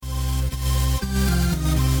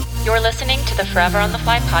You're listening to the Forever on the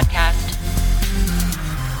Fly podcast.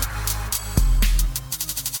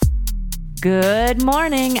 Good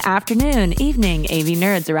morning, afternoon, evening, AV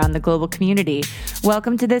nerds around the global community.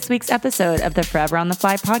 Welcome to this week's episode of the Forever on the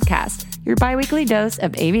Fly podcast, your bi-weekly dose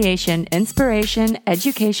of aviation, inspiration,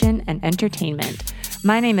 education, and entertainment.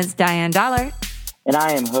 My name is Diane Dollar. And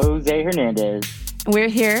I am Jose Hernandez. We're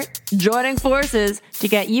here joining forces to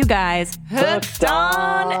get you guys hooked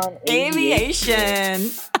on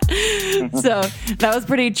aviation. So that was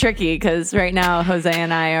pretty tricky because right now Jose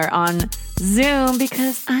and I are on Zoom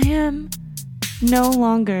because I am no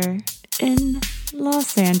longer in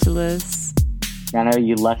Los Angeles. I know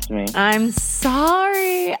you left me. I'm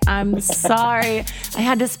sorry. I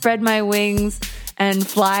had to spread my wings and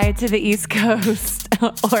fly to the East Coast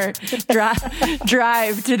or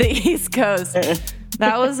drive to the East Coast.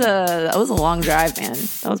 That was a long drive, man.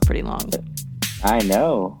 That was pretty long. I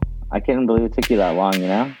know. I couldn't believe it took you that long, you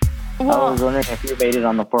know? Well, I was wondering if you made it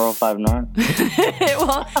on the 405 North.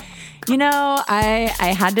 Well, you know,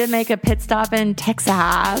 I had to make a pit stop in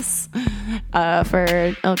Texas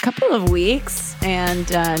for a couple of weeks and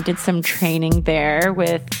did some training there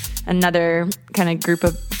with another kind of group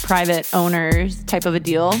of private owners type of a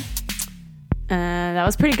deal. That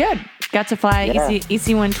was pretty good. Got to fly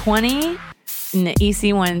EC-120 and the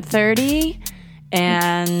EC-130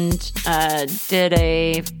 and did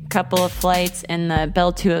a couple of flights in the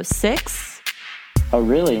Bell 206. Oh,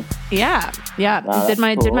 really? Yeah. Wow, did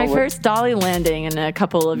my cool. first dolly landing in a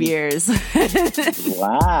couple of years.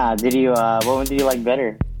 Wow. Did you? What one did you like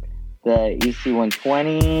better? The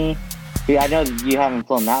EC-120. I know you haven't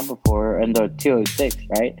flown that before, and the 206,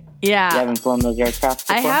 right? Yeah. You haven't flown those aircraft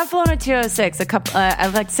before? I have flown a 206 I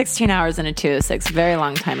like 16 hours in a 206 a very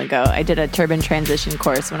long time ago. I did a turbine transition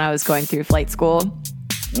course when I was going through flight school.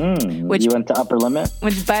 Which you went to upper limit?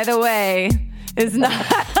 Which, by the way, is not...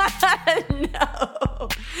 No.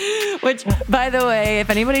 Which, by the way, if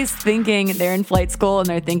anybody's thinking they're in flight school and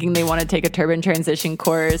they're thinking they want to take a turbine transition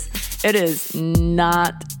course, it is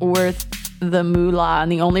not worth the moolah.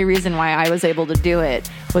 And the only reason why I was able to do it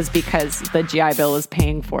was because the GI Bill was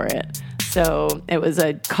paying for it. So it was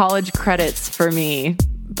a college credits for me,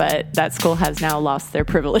 but that school has now lost their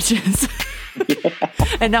privileges.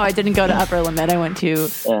 And no, I didn't go to upper limit. I went to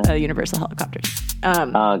Universal Helicopters.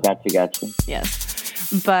 Got you.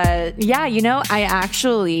 Yes. But yeah, you know, I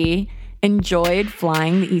actually enjoyed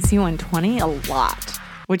flying the EC-120 a lot.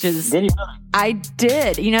 Which is, did you? I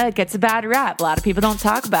did. You know, it gets a bad rap. A lot of people don't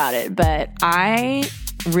talk about it, but I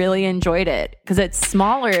really enjoyed it because it's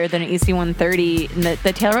smaller than an EC-130. And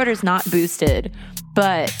the tail rotor's not boosted,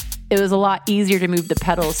 but it was a lot easier to move the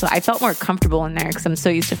pedals. So I felt more comfortable in there because I'm so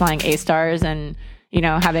used to flying A-stars and, you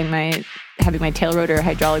know, having my tail rotor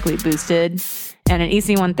hydraulically boosted. And an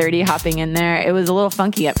EC-130 hopping in there, it was a little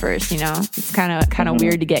funky at first, you know. It's kind of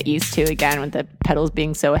weird to get used to again with the pedals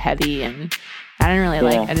being so heavy, and I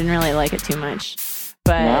didn't really like it too much.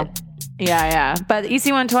 But yeah. But the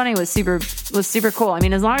EC-120 was super cool. I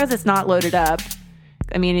mean, as long as it's not loaded up,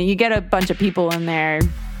 I mean, you get a bunch of people in there,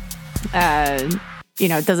 you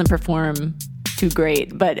know, it doesn't perform too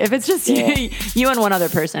great. But if it's just you and one other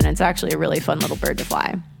person, it's actually a really fun little bird to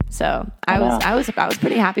fly. So I was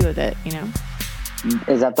pretty happy with it, you know.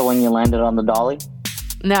 Is that the one you landed on the dolly?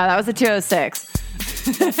 No, that was the 206.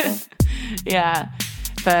 Okay. Yeah.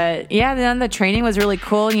 But yeah, then the training was really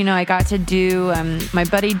cool. You know, I got to do my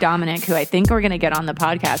buddy Dominic, who I think we're going to get on the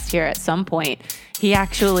podcast here at some point. He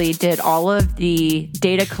actually did all of the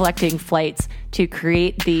data collecting flights to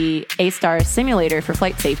create the A-Star simulator for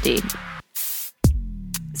flight safety.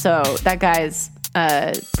 So that guy's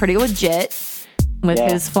pretty legit with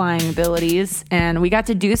his flying abilities. And we got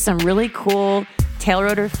to do some really cool tail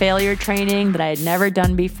rotor failure training that I had never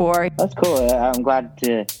done before. That's cool. I'm glad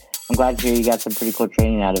to hear you got some pretty cool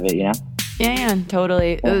training out of it, you know? Yeah,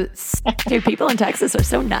 totally. Yeah. Dude, people in Texas are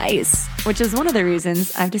so nice, which is one of the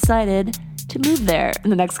reasons I've decided to move there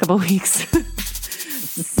in the next couple of weeks.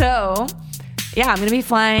 So, yeah, I'm going to be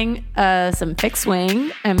flying some fixed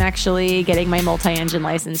wing. I'm actually getting my multi-engine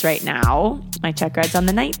license right now. My check ride's on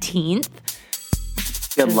the 19th.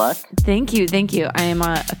 Good luck. Thank you. I am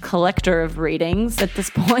a collector of ratings at this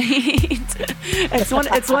point.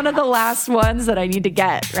 It's one of the last ones that I need to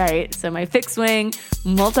get, right? So my fixed wing,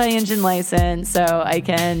 multi-engine license, so I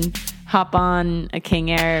can hop on a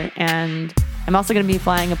King Air, and I'm also going to be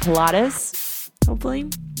flying a Pilatus, hopefully.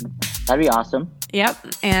 That'd be awesome. Yep.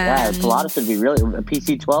 And Pilatus would be really a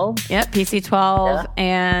PC-12. Yep, PC-12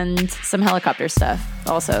 and some helicopter stuff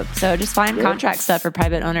also. So just flying contract stuff for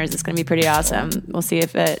private owners. It's going to be pretty awesome. We'll see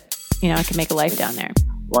if it, I can make a life down there.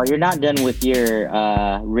 Well, you're not done with your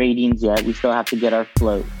ratings yet. We still have to get our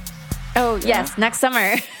float. Oh, yes, next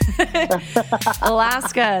summer.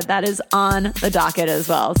 Alaska, that is on the docket as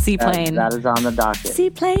well. Seaplane. That is on the docket.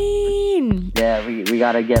 Seaplane. Yeah, we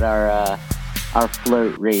got to get our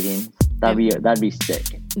float ratings. That'd be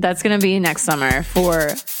sick. That's going to be next summer for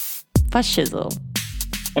shizzle.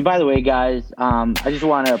 And by the way, guys, I just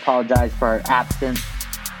want to apologize for our absence,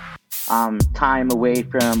 time away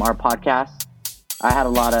from our podcast. I had a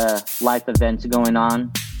lot of life events going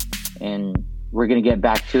on, and we're going to get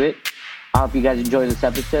back to it. I hope you guys enjoy this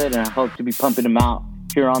episode, and I hope to be pumping them out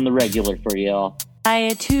here on the regular for y'all.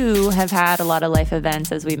 I, too, have had a lot of life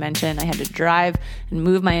events, as we mentioned. I had to drive and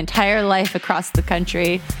move my entire life across the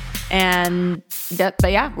country. But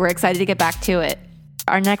yeah, we're excited to get back to it.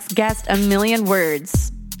 Our next guest, a million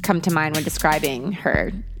words come to mind when describing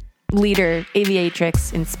her. Leader,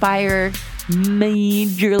 aviatrix, inspire,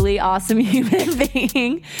 majorly awesome human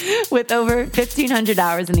being with over 1,500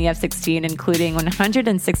 hours in the F-16, including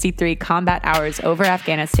 163 combat hours over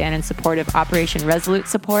Afghanistan in support of Operation Resolute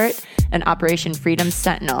Support and Operation Freedom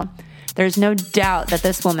Sentinel. There's no doubt that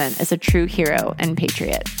this woman is a true hero and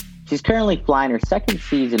patriot. She's currently flying her second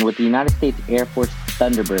season with the United States Air Force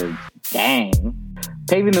Thunderbirds. Dang.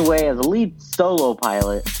 Paving the way as a lead solo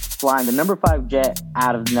pilot, flying the number 5 jet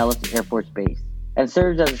out of Nellis Air Force Base, and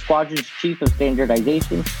serves as the squadron's chief of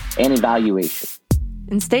standardization and evaluation.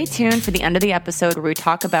 And stay tuned for the end of the episode where we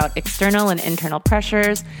talk about external and internal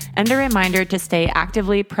pressures and a reminder to stay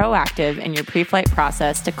actively proactive in your pre-flight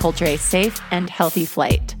process to culture a safe and healthy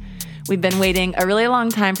flight. We've been waiting a really long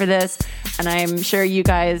time for this, and I'm sure you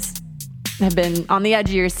guys have been on the edge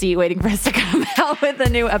of your seat waiting for us to come out with a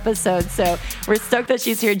new episode. So we're stoked that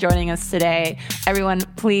she's here joining us today. Everyone,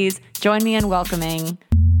 please join me in welcoming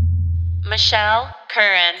Michelle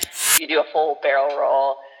Curran. You do a full barrel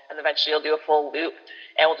roll, and eventually you'll do a full loop,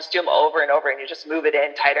 and we'll just do them over and over, and you just move it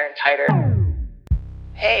in tighter and tighter.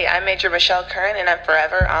 Hey, I'm Major Michelle Curran, and I'm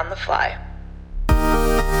forever on the fly.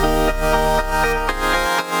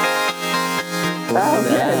 Oh,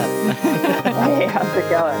 good. Hey, how's it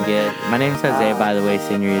going? Good. My name's Jose, by the way,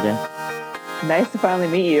 senorita. Nice to finally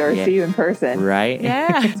meet you or see you in person. Right?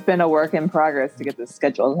 Yeah. It's been a work in progress to get this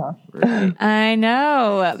scheduled, huh? Right. I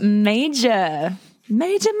know. Major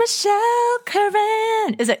Michelle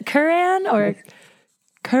Curran. Is it Curran or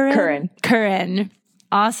Curran? Curran.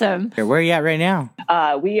 Awesome. Where are you at right now?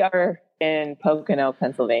 We are in Pocono,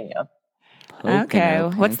 Pennsylvania. Okay.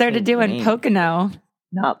 What's there to do in Pocono?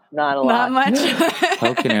 Not a lot. Not much.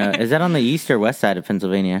 Pocono. Is that on the east or west side of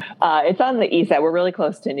Pennsylvania? It's on the east side. We're really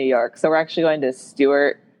close to New York. So we're actually going to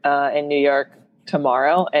Stewart in New York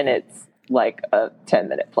tomorrow, and it's like a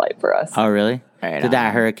 10-minute flight for us. Oh, really? Right Did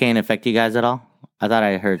that hurricane affect you guys at all? I thought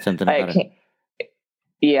I heard something about it.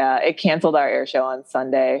 Yeah, it canceled our air show on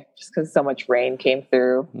Sunday just because so much rain came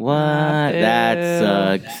through. What?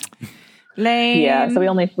 That sucks. Lame. Yeah, so we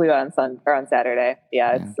only flew on Saturday.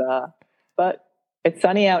 Yeah, it's but it's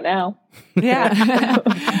sunny out now. Yeah.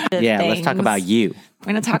 Yeah, let's talk about you.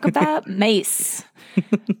 We're going to talk about mace.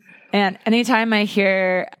 And anytime I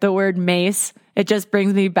hear the word mace, it just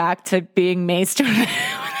brings me back to being maced when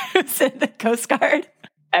I was in the Coast Guard.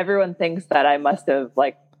 Everyone thinks that I must have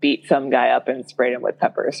beat some guy up and sprayed him with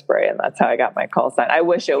pepper spray, and that's how I got my call sign. I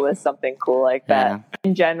wish it was something cool like that. Yeah.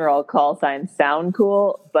 In general, call signs sound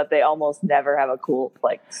cool, but they almost never have a cool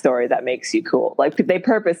story that makes you cool. They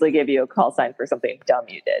purposely give you a call sign for something dumb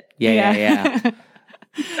you did. Yeah.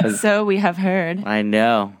 So we have heard. I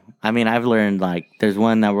know. I mean, I've learned there's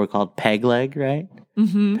one that were called peg leg, right?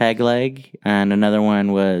 Mm-hmm. Peg leg, and another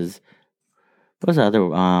one was what was the other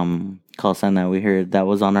call sign that we heard that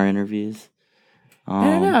was on our interviews? I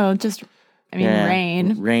don't know.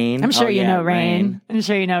 Rain. Rain. I'm sure you know Rain. Rain. I'm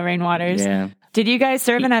sure you know Rain Waters. Yeah. Did you guys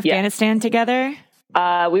serve in Afghanistan together?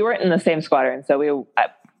 We weren't in the same squadron, so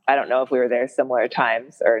I don't know if we were there similar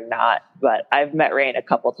times or not, but I've met Rain a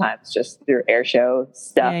couple times just through air show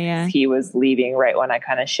stuff. Yeah. He was leaving right when I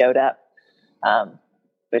kind of showed up.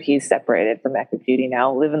 But he's separated from active duty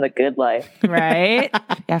now, living the good life. Right?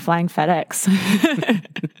 Yeah, flying FedEx.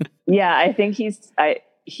 Yeah, I think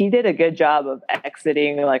he did a good job of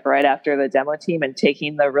exiting right after the demo team and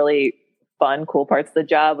taking the really fun, cool parts of the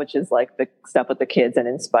job, which is the stuff with the kids and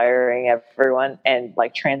inspiring everyone and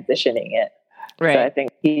transitioning it. Right. So I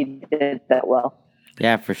think he did that well.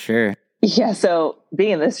 Yeah, for sure. Yeah. So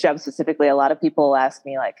being in this job specifically, a lot of people ask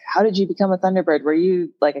me how did you become a Thunderbird? Were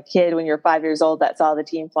you a kid when you were 5 years old that saw the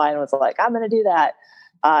team fly and was I'm going to do that?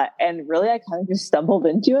 And really, I kind of just stumbled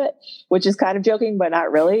into it, which is kind of joking, but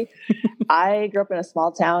not really. I grew up in a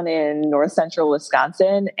small town in north central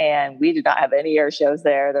Wisconsin, and we did not have any air shows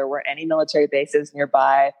there. There weren't any military bases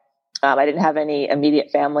nearby. I didn't have any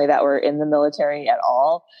immediate family that were in the military at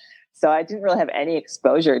all. So I didn't really have any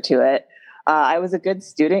exposure to it. I was a good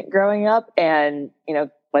student growing up, and,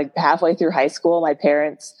 like halfway through high school, my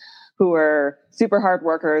parents, who were super hard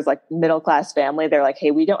workers, like middle-class family, they're like, hey,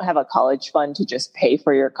 we don't have a college fund to just pay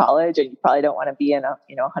for your college, and you probably don't want to be in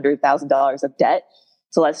 $100,000 of debt.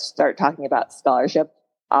 So let's start talking about scholarship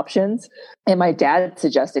options. And my dad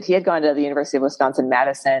suggested, he had gone to the University of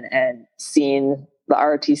Wisconsin-Madison and seen the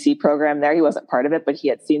ROTC program there. He wasn't part of it, but he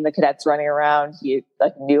had seen the cadets running around. He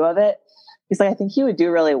knew of it. He's like, I think he would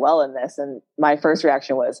do really well in this. And my first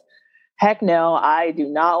reaction was, heck no, I do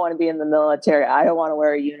not want to be in the military. I don't want to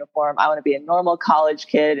wear a uniform. I want to be a normal college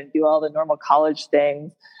kid and do all the normal college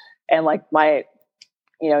things. And like my,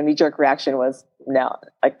 knee-jerk reaction was, no,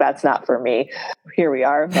 like that's not for me. Here we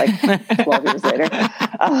are, like 12 years later.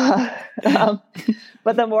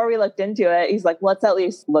 But the more we looked into it, he's like, let's at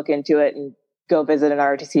least look into it and go visit an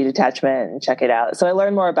ROTC detachment and check it out. So I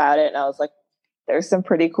learned more about it, and I was like, there's some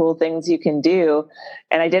pretty cool things you can do.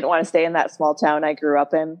 And I didn't want to stay in that small town I grew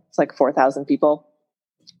up in. It's like 4,000 people.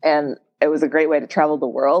 And it was a great way to travel the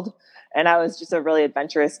world. And I was just a really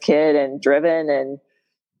adventurous kid and driven. And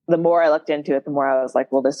the more I looked into it, the more I was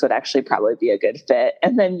like, well, this would actually probably be a good fit.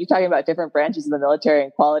 And then you're talking about different branches of the military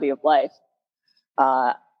and quality of life.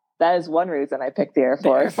 That is one reason I picked the Air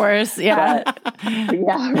Force. The Air Force, yeah. But,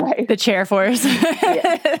 yeah, right. The Chair Force.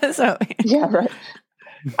 Yeah. Yeah, right.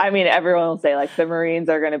 I mean, everyone will say like the Marines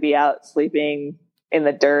are going to be out sleeping in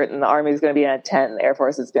the dirt, and the Army is going to be in a tent, and the Air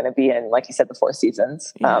Force is going to be in, like you said, the Four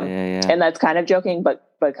Seasons. And that's kind of joking, but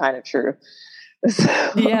kind of true.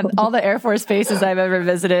 Yeah, all the Air Force bases I've ever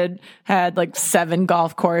visited had like 7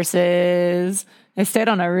 golf courses. I stayed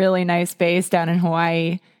on a really nice base down in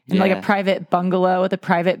Hawaii in like a private bungalow with a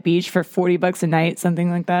private beach for $40 a night, something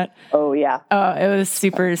like that. Oh, yeah. Oh, it was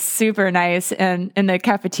super, super nice. And in the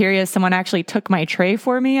cafeteria, someone actually took my tray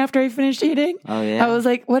for me after I finished eating. Oh, yeah. I was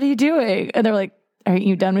like, what are you doing? And they're like, aren't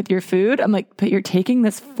you done with your food? I'm like, but you're taking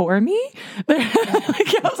this for me?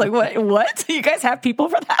 I was like, what? You guys have people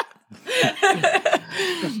for that?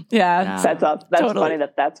 Yeah. That's totally funny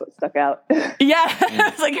that's what stuck out. Yeah.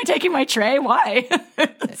 It's like, you're taking my tray? Why?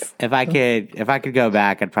 If I could go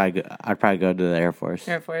back, I'd probably go to the Air Force.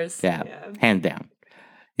 Air Force. Yeah. Hands down.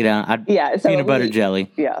 So peanut butter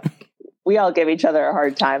jelly. Yeah. We all give each other a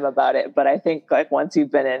hard time about it, but I think like once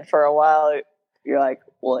you've been in for a while, you're like,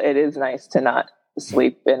 well, it is nice to not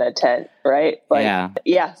sleep in a tent, right? Like,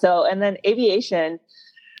 yeah. So, and then aviation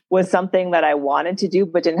was something that I wanted to do,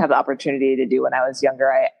 but didn't have the opportunity to do when I was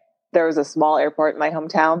younger. There was a small airport in my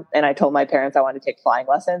hometown, and I told my parents I wanted to take flying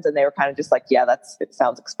lessons, and they were kind of just like, yeah, it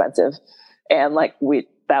sounds expensive. And like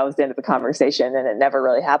that was the end of the conversation, and it never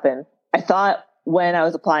really happened. I thought when I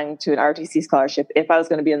was applying to an ROTC scholarship, if I was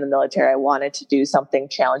going to be in the military, I wanted to do something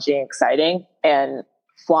challenging, exciting, and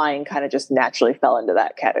flying kind of just naturally fell into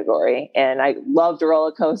that category. And I loved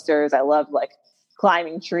roller coasters. I loved like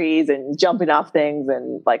climbing trees and jumping off things.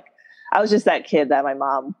 And like, I was just that kid that my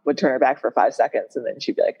mom would turn her back for 5 seconds, and then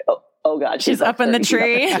she'd be like, oh God, she's up in the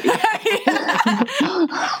tree.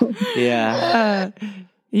 Yeah.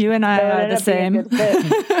 You and I are the same.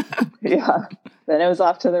 Yeah. Then it was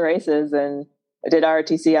off to the races, and I did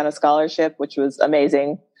ROTC on a scholarship, which was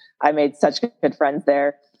amazing. I made such good friends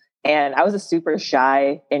there. And I was a super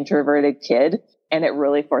shy, introverted kid, and it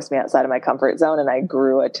really forced me outside of my comfort zone. And I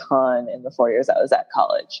grew a ton in the 4 years I was at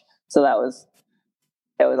college. So it was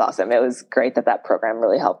awesome. It was great that program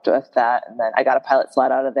really helped with that. And then I got a pilot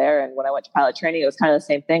slot out of there. And when I went to pilot training, it was kind of the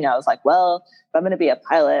same thing. I was like, well, if I'm going to be a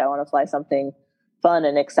pilot, I want to fly something fun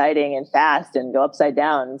and exciting and fast and go upside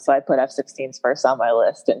down. So I put F-16s first on my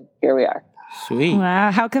list, and here we are. Sweet.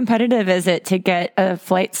 Wow. How competitive is it to get a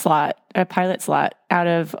pilot slot out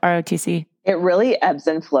of ROTC? It really ebbs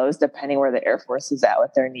and flows depending where the Air Force is at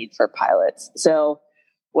with their need for pilots. So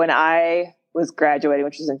when I was graduating,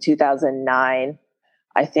 which was in 2009,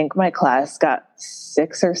 I think my class got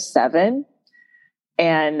 6 or 7.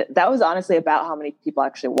 And that was honestly about how many people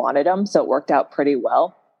actually wanted them. So it worked out pretty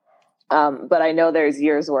well. But I know there's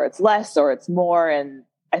years where it's less or it's more. And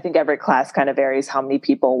I think every class kind of varies how many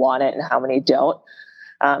people want it and how many don't.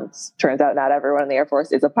 Turns out not everyone in the Air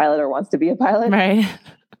Force is a pilot or wants to be a pilot. Right.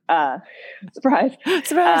 Surprise.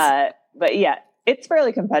 But yeah, it's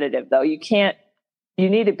fairly competitive though. You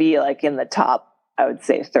need to be like in the top, I would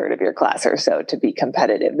say, third of your class or so to be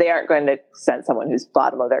competitive. They aren't going to send someone who's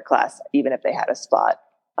bottom of their class, even if they had a spot,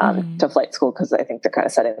 to flight school, because I think they're kind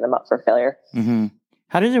of setting them up for failure. Mm-hmm.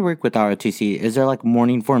 How does it work with ROTC? Is there like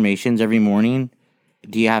morning formations every morning?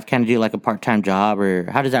 Do you have kind of do like a part-time job,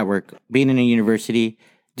 or how does that work? Being in a university,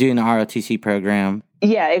 doing the ROTC program?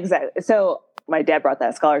 Yeah, exactly. So my dad brought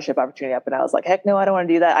that scholarship opportunity up, and I was like, heck no, I don't want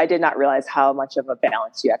to do that. I did not realize how much of a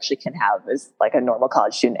balance you actually can have as like a normal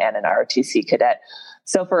college student and an ROTC cadet.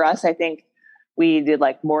 So for us, I think we did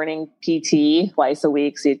like morning PT twice a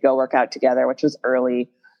week. So you'd go work out together, which was early,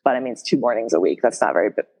 but I mean, it's 2 mornings a week. That's not very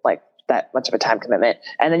like that much of a time commitment.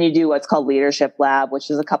 And then you do what's called leadership lab, which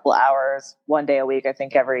is a couple hours, 1 day a week. I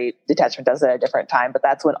think every detachment does it at a different time, but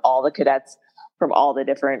that's when all the cadets from all the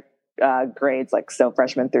different grades, like so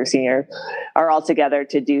freshman through senior, are all together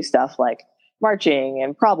to do stuff like marching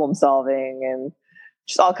and problem solving and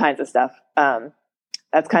just all kinds of stuff.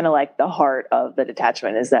 That's kind of like the heart of the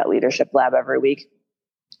detachment, is that leadership lab every week.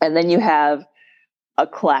 And then you have a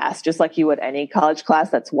class, just like you would any college class,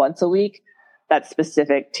 that's once a week, that's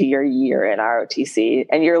specific to your year in ROTC.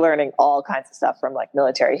 And you're learning all kinds of stuff, from like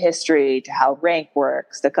military history to how rank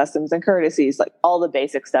works to customs and courtesies, like all the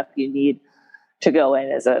basic stuff you need to go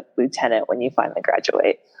in as a lieutenant when you finally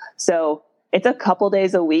graduate. So it's a couple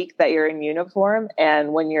days a week that you're in uniform.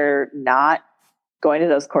 And when you're not going to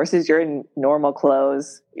those courses, you're in normal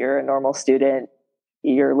clothes, you're a normal student,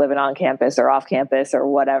 you're living on campus or off campus or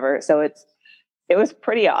whatever. So it was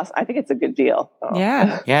pretty awesome. I think it's a good deal.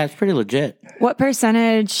 Yeah. Yeah, it's pretty legit. What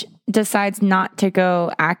percentage decides not to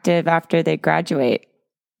go active after they graduate,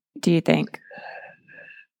 do you think?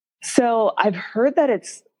 So I've heard that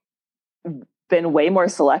it's been way more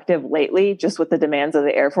selective lately, just with the demands of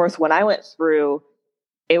the Air Force. When I went through,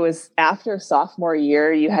 it was after sophomore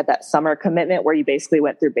year, you had that summer commitment where you basically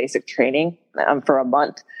went through basic training for a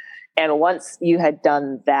month. And once you had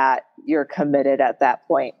done that, you're committed at that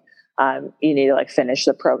point. You need to like finish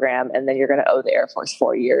the program, and then you're going to owe the Air Force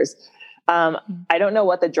 4 years. I don't know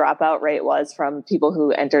what the dropout rate was from people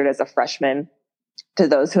who entered as a freshman to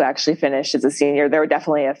those who actually finished as a senior. There were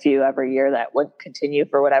definitely a few every year that would continue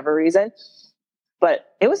for whatever reason. But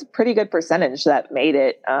it was a pretty good percentage that made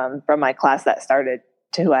it from my class that started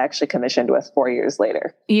to who I actually commissioned with 4 years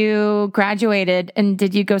later. You graduated, and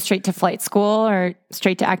did you go straight to flight school or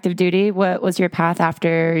straight to active duty? What was your path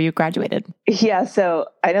after you graduated? Yeah, so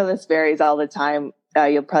I know this varies all the time.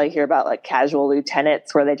 You'll probably hear about like casual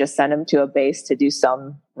lieutenants where they just send them to a base to do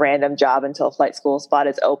some random job until a flight school spot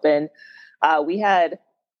is open. We had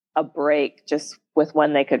a break just with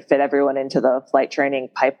when they could fit everyone into the flight training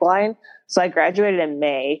pipeline. So I graduated in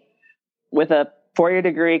May with a 4-year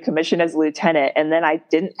degree, commissioned as a lieutenant, and then I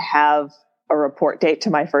didn't have a report date to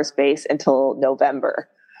my first base until November.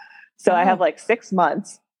 So I have like 6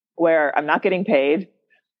 months where I'm not getting paid.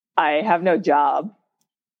 I have no job.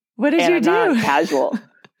 What did and you I'm do? not casual.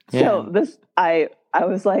 So I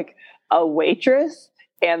was like a waitress,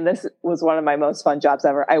 and this was one of my most fun jobs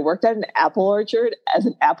ever. I worked at an apple orchard as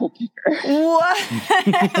an apple picker. What?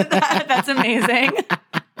 That's amazing.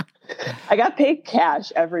 I got paid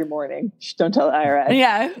cash every morning. Shh, don't tell the IRS.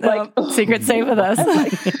 Yeah, like secret safe with us.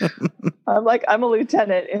 I'm a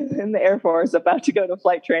lieutenant in the Air Force about to go to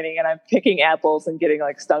flight training, and I'm picking apples and getting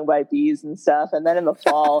like stung by bees and stuff. And then in the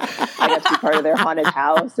fall, I got to be part of their haunted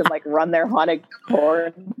house and like run their haunted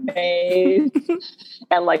corn maze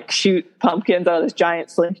and like shoot pumpkins out of this giant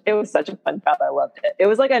sling. It was such a fun job. I loved it. It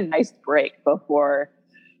was like a nice break before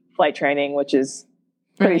flight training, which is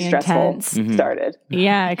pretty really stressful, intense. started.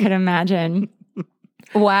 Yeah, I could imagine.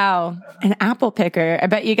 Wow. An apple picker. I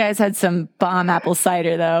bet you guys had some bomb apple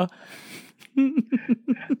cider, though.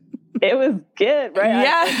 It was good, right?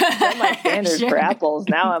 Yeah. I set my standards Sure. for apples.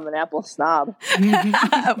 Now I'm an apple snob.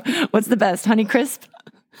 What's the best? Honey Crisp?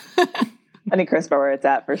 Honey Crisp are where it's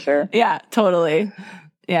at for sure. Yeah, totally.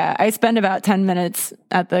 Yeah, I spend about 10 minutes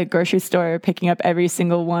at the grocery store picking up every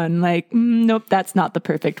single one. Like, nope, that's not the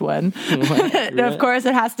perfect one. Of course,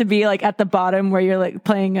 it has to be like at the bottom where you're like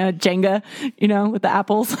playing a Jenga, with the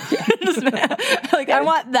apples. Like, I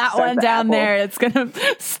want that one down there. It's going to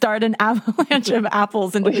start an avalanche of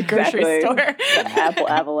apples into the grocery store. The apple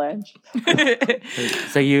avalanche.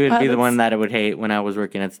 So you would be the one that I would hate when I was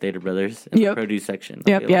working at Stater Brothers in the produce section.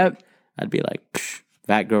 I'd be like,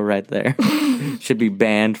 that girl right there should be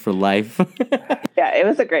banned for life. Yeah, it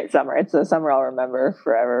was a great summer. It's a summer I'll remember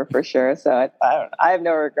forever for sure. So I have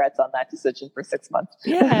no regrets on that decision for 6 months.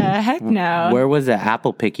 Yeah, heck no. Where was the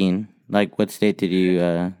apple picking? Like, what state did you?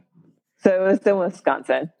 So it was in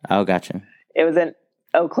Wisconsin. Oh, gotcha. It was in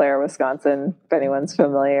Eau Claire, Wisconsin, if anyone's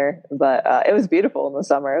familiar. But it was beautiful in the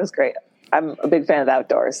summer. It was great. I'm a big fan of the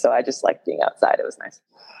outdoors, so I just liked being outside. It was nice.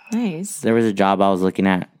 Nice. There was a job I was looking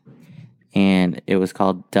at, and it was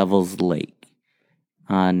called Devil's Lake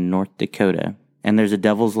on North Dakota. And there's a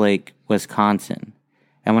Devil's Lake, Wisconsin.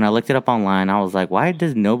 And when I looked it up online, I was like, why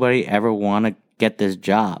does nobody ever want to get this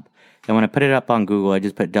job? And when I put it up on Google, I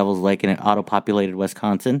just put Devil's Lake and it auto-populated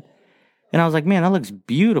Wisconsin. And I was like, man, that looks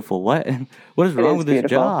beautiful. What is wrong with this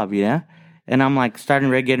job? Yeah. And I'm like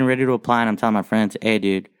getting ready to apply. And I'm telling my friends, hey,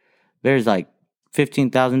 dude, there's like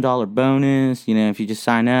 $15,000 bonus. You know, if you just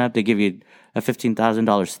sign up, they give you a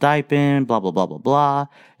 $15,000 stipend, blah, blah, blah, blah, blah.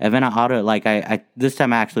 And then I this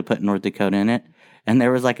time I actually put North Dakota in it. And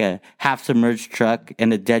there was like a half submerged truck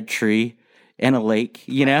and a dead tree and a lake,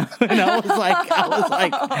 you know? And I was like,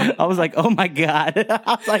 oh my God.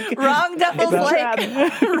 I was like, wrong Devil's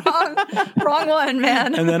Lake. wrong one,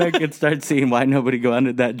 man. And then I could start seeing why nobody go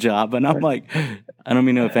under that job. And I'm like, I don't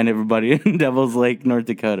mean to offend everybody in Devil's Lake, North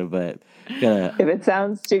Dakota, but if it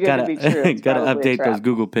sounds too good to be true, gotta update those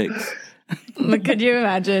Google pics. Could you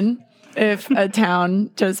imagine if a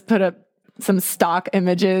town just put up some stock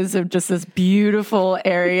images of just this beautiful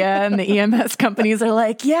area and the EMS companies are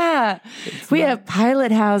like, yeah, we have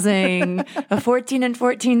pilot housing, a 14 and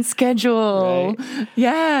 14 schedule. Right.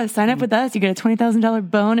 Yeah, sign up with us. You get a $20,000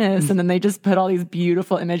 bonus. And then they just put all these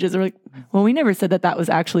beautiful images. They're like, well, we never said that was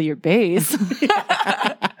actually your base. You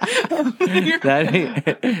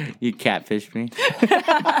catfished me.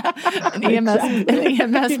 An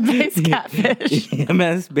EMS-based catfish.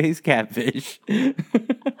 EMS-based catfish.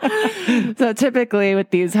 So typically with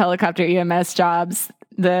these helicopter EMS jobs,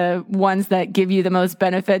 the ones that give you the most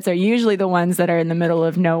benefits are usually the ones that are in the middle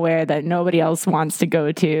of nowhere that nobody else wants to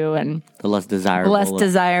go to, and the less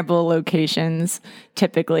desirable locations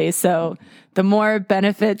typically. So the more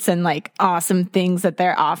benefits and like awesome things that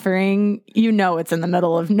they're offering, you know, it's in the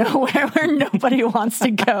middle of nowhere where nobody wants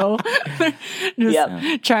to go.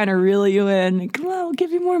 Just trying to reel you in. Come on, we'll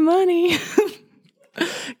give you more money.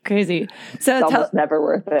 Crazy. So it's almost never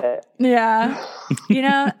worth it. Yeah. You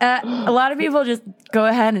know, a lot of people just go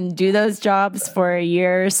ahead and do those jobs for a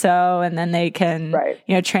year or so, and then they can,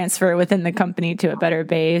 you know, transfer within the company to a better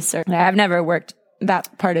base. Or I've never worked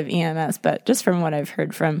that part of EMS, but just from what I've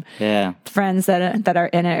heard from friends that are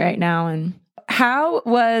in it right now. And how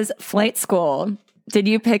was flight school? Did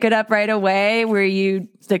you pick it up right away? Were you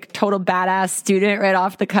the total badass student right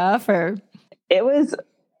off the cuff, or? It was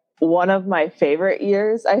one of my favorite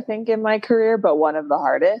years, I think, in my career, but one of the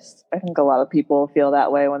hardest. I think a lot of people feel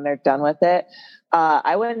that way when they're done with it.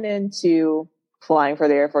 I went into flying for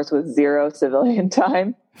the Air Force with 0 civilian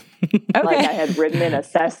time. Okay. Like I had ridden in a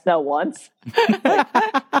Cessna once.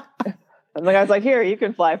 I was like, here, you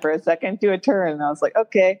can fly for a second, do a turn. And I was like,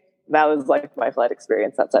 okay. That was like my flight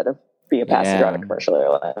experience outside of being a passenger on a commercial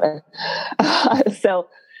airliner. So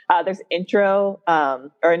there's intro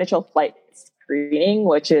or initial flight screening,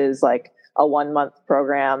 which is like a 1-month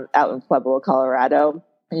program out in Pueblo, Colorado.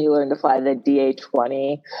 And you learn to fly the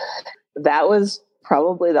DA-20. That was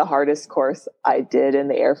probably the hardest course I did in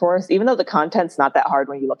the Air Force, even though the content's not that hard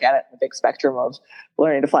when you look at it in the big spectrum of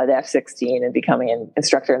learning to fly the F-16 and becoming an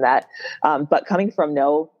instructor in that. But coming from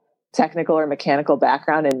no technical or mechanical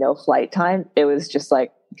background and no flight time, it was just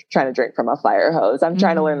like trying to drink from a fire hose. I'm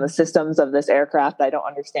trying to learn the systems of this aircraft. I don't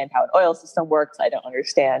understand how an oil system works. I don't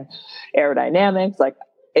understand aerodynamics. Like,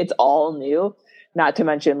 it's all new, not to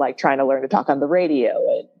mention like trying to learn to talk on the radio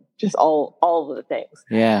and just all of the things.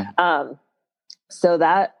 Yeah. So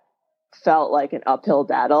that felt like an uphill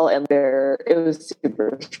battle, and it was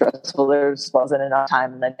super stressful. There just wasn't enough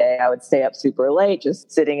time in the day. I would stay up super late,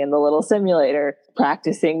 just sitting in the little simulator,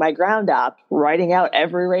 practicing my ground op, writing out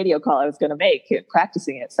every radio call I was going to make,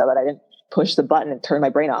 practicing it so that I didn't push the button and turn my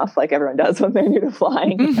brain off like everyone does when they're new to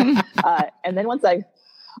flying. And then once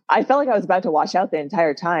I felt like I was about to wash out the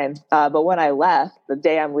entire time. But when I left, the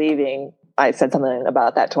day I'm leaving, I said something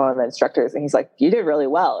about that to one of the instructors, and he's like, "You did really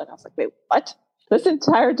well." And I was like, "Wait, what?" This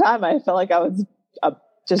entire time, I felt like I was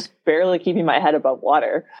just barely keeping my head above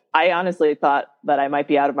water. I honestly thought that I might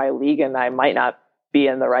be out of my league and I might not be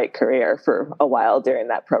in the right career for a while during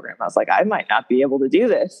that program. I was like, I might not be able to do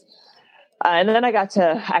this. And then I got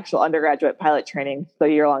to actual undergraduate pilot training, the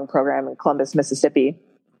year-long program in Columbus, Mississippi.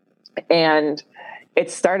 And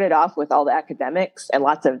it started off with all the academics and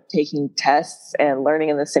lots of taking tests and learning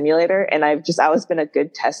in the simulator. And I've always been a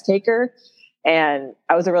good test taker. And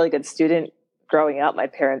I was a really good student growing up. My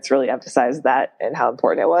parents really emphasized that and how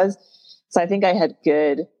important it was. So I think I had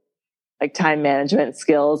good like time management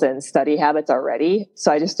skills and study habits already.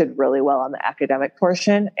 So I just did really well on the academic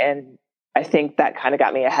portion. And I think that kind of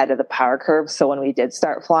got me ahead of the power curve. So when we did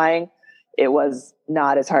start flying, it was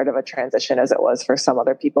not as hard of a transition as it was for some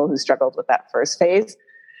other people who struggled with that first phase.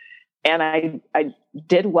 And I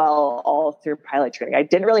did well all through pilot training. I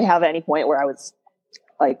didn't really have any point where I was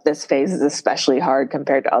like, this phase is especially hard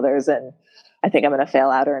compared to others, and I think I'm going to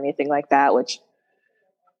fail out or anything like that, which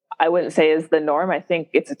I wouldn't say is the norm. I think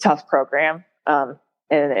it's a tough program, and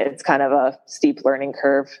it's kind of a steep learning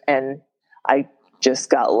curve. And I just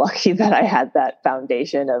got lucky that I had that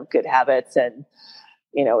foundation of good habits and,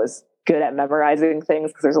 was good at memorizing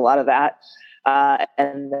things because there's a lot of that.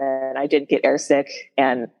 And then I did get airsick,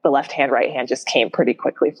 and the left hand, right hand just came pretty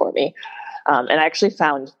quickly for me. And I actually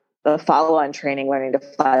found the follow-on training, learning to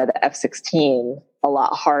fly the F-16, a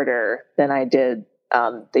lot harder than I did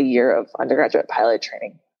the year of undergraduate pilot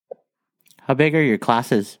training. How big are your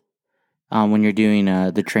classes when you're doing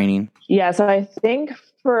the training? Yeah, so I think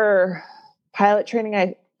for pilot training,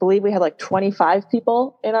 I believe we had like 25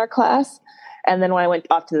 people in our class. And then when I went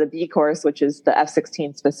off to the B course, which is the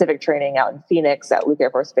F-16 specific training out in Phoenix at Luke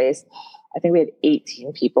Air Force Base, I think we had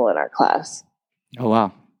 18 people in our class. Oh,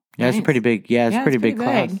 wow. Yeah, Nice. It's pretty big. Yeah, it's pretty big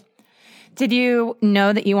class. Did you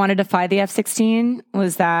know that you wanted to fly the F-16?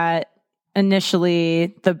 Was that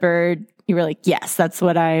initially the bird? You were like, yes, that's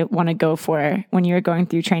what I want to go for when you were going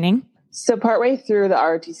through training? So partway through the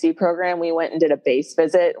ROTC program, we went and did a base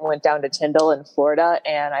visit and went down to Tyndall in Florida,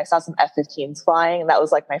 and I saw some F-15s flying. And that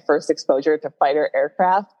was like my first exposure to fighter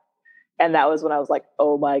aircraft. And that was when I was like,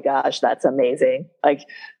 oh my gosh, that's amazing. Like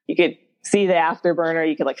you could see the afterburner,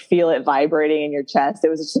 you could like feel it vibrating in your chest. It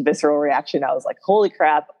was just a visceral reaction. I was like, holy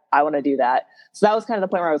crap, I want to do that. So that was kind of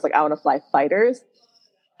the point where I was like, I want to fly fighters.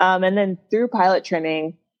 And then through pilot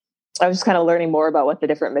training, I was just kind of learning more about what the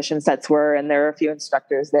different mission sets were. And there were a few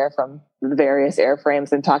instructors there from the various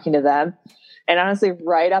airframes and talking to them. And honestly,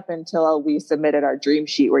 right up until we submitted our dream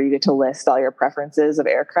sheet where you get to list all your preferences of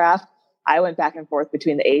aircraft, I went back and forth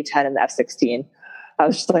between the A-10 and the F-16. I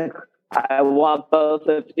was just like, I want both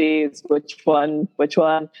of these. Which one?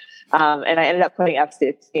 And I ended up putting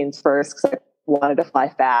F-16s first because I wanted to fly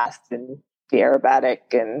fast and be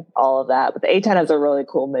aerobatic and all of that. But the A-10 is a really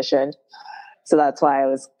cool mission. So that's why I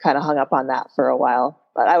was kind of hung up on that for a while.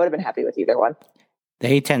 But I would have been happy with either one.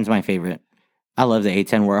 The A-10 is my favorite. I love the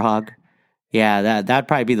A-10 Warhog. Yeah, that'd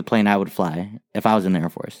probably be the plane I would fly if I was in the Air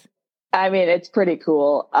Force. I mean, it's pretty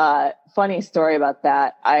cool. Funny story about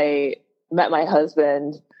that. I met my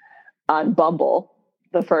husband on Bumble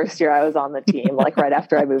the first year I was on the team, like right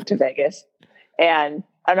after I moved to Vegas. And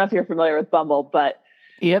I don't know if you're familiar with Bumble, but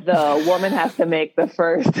Yep. the woman has to make the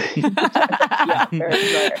first. Yeah, very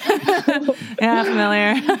familiar. Yeah,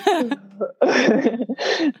 familiar.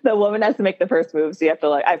 The woman has to make the first move. So you have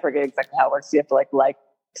to I forget exactly how it works. So you have to like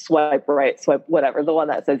swipe right, swipe whatever. The one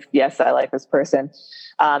that says, yes, I like this person.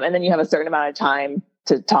 And then you have a certain amount of time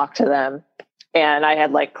to talk to them. And I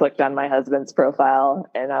had clicked on my husband's profile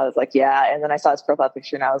and I was like, yeah. And then I saw his profile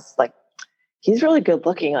picture and I was like, he's really good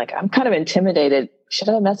looking. I'm kind of intimidated. Should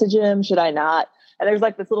I message him? Should I not? And there's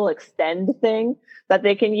this little extend thing that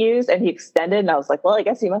they can use. And he extended. And I was like, well, I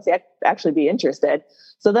guess he must actually be interested.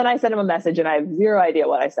 So then I sent him a message and I have zero idea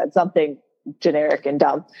what I said, something generic and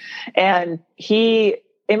dumb. And in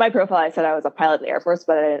my profile, I said I was a pilot in the Air Force,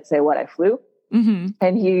 but I didn't say what I flew. Mm-hmm.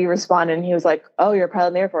 And he responded and he was like, oh, you're a pilot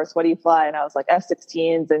in the Air Force. What do you fly? And I was like,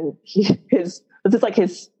 F-16s. And this is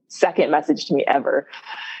his second message to me ever.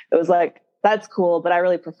 It was like, that's cool, but I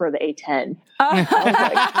really prefer the A-10. I was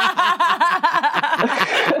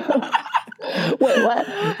like, wait, what?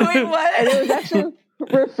 Wait, what? And it was actually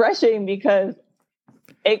refreshing because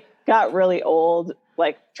it got really old,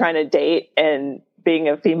 trying to date and being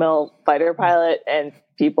a female fighter pilot and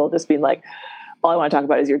people just being like, all I want to talk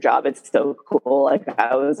about is your job. It's so cool.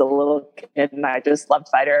 I was a little kid and I just loved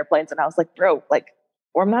fighter airplanes. And I was like, bro,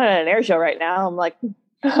 I'm not at an air show right now. I'm like,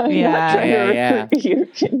 Yeah.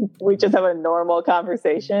 We just have a normal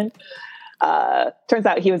conversation. Turns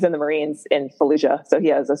out he was in the Marines in Fallujah, so he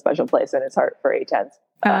has a special place in his heart for A-10s.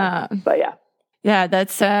 But yeah,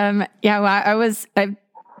 that's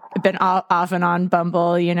I've been off and on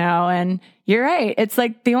Bumble, and you're right. It's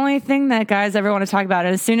the only thing that guys ever want to talk about.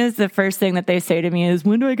 And as soon as the first thing that they say to me is,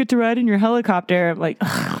 when do I get to ride in your helicopter? I'm like,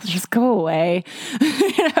 just go away.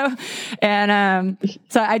 And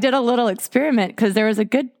so I did a little experiment because there was a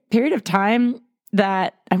good period of time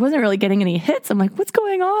that I wasn't really getting any hits. I'm like, what's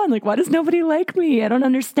going on? Why does nobody like me? I don't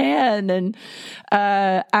understand. And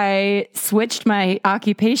I switched my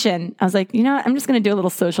occupation. I was like, I'm just going to do a little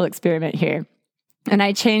social experiment here. And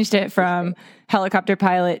I changed it from helicopter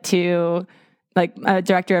pilot to a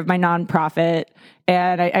director of my nonprofit.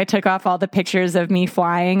 And I took off all the pictures of me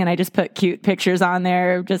flying and I just put cute pictures on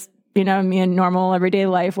there, just, me in normal everyday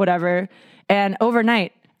life, whatever. And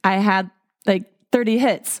overnight I had 30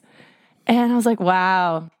 hits and I was like,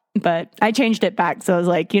 wow. But I changed it back. So I was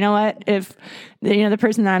like, you know what? If, the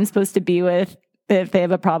person that I'm supposed to be with, if they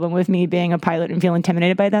have a problem with me being a pilot and feel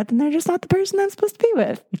intimidated by that, then they're just not the person I'm supposed to be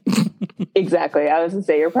with. Exactly. I was going to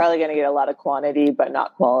say, you're probably going to get a lot of quantity, but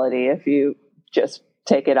not quality if you just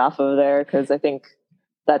take it off of there. Cause I think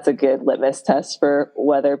that's a good litmus test for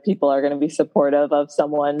whether people are going to be supportive of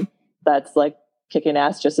someone that's like kicking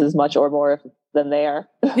ass just as much or more than they are.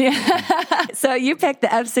 Yeah. So you picked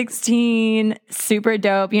the F-16, super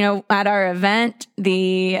dope. You know, at our event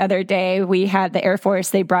the other day, we had the Air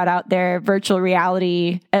Force, they brought out their virtual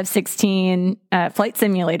reality F-16 flight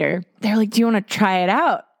simulator. They're like, do you want to try it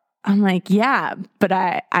out? I'm like, yeah, but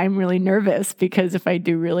I'm really nervous because if I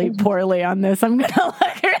do really poorly on this, I'm going to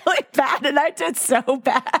look really bad. And I did so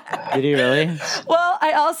bad. Did you really? Well,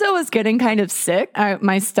 I also was getting kind of sick.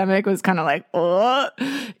 My stomach was kind of like, oh,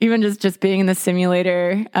 even just being in the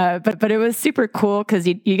simulator. But it was super cool because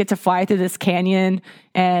you get to fly through this canyon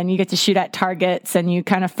and you get to shoot at targets and you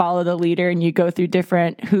kind of follow the leader and you go through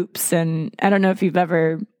different hoops. And I don't know if you've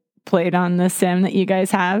ever played on the sim that you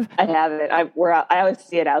guys have. I haven't. I always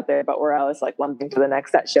see it out there, but we're always like one thing to the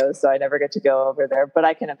next at shows, so I never get to go over there. But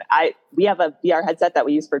we have a VR headset that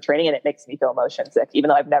we use for training, and it makes me feel motion sick, even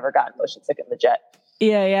though I've never gotten motion sick in the jet.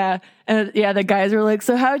 Yeah. And the guys were like,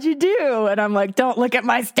 so how'd you do? And I'm like, don't look at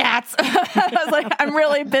my stats. I was like, I'm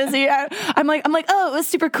really busy. I'm like, oh, it was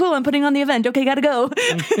super cool. I'm putting on the event. Okay, gotta go.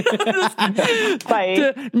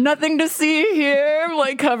 Bye. Nothing to see here. I'm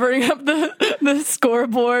like covering up the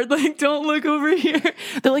scoreboard. Like, don't look over here.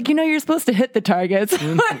 They're like, you're supposed to hit the targets.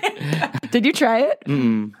 Did you try it?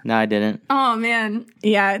 No, I didn't. Oh man.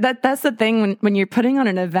 Yeah, that's the thing when you're putting on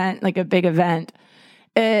an event, like a big event.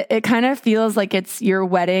 It kind of feels like it's your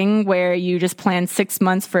wedding where you just plan 6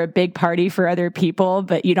 months for a big party for other people,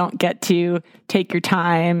 but you don't get to take your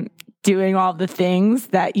time doing all the things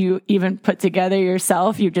that you even put together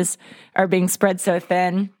yourself. You just are being spread so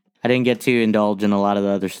thin. I didn't get to indulge in a lot of the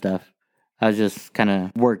other stuff. I was just kind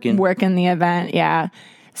of working the event. Yeah.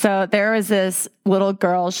 So there was this little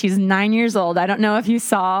girl. She's 9 years old. I don't know if you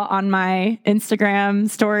saw on my Instagram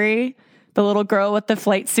story, the little girl with the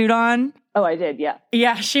flight suit on. Oh, I did. Yeah.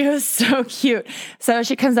 Yeah. She was so cute. So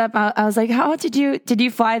she comes up. I was like, how did you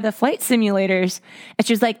fly the flight simulators? And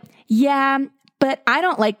she was like, yeah, but I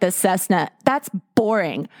don't like the Cessna. That's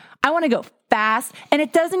boring. I want to go fast and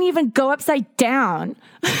it doesn't even go upside down.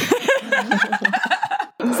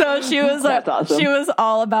 So she was awesome. She was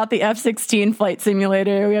all about the F-16 flight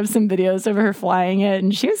simulator. We have some videos of her flying it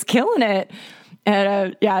and she was killing it.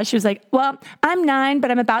 And she was like, well, I'm 9, but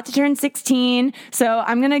I'm about to turn 16. So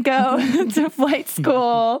I'm going to go to flight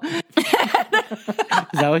school. Is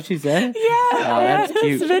that what she said? Yeah. Oh, that's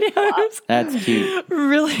cute. Videos. That's cute.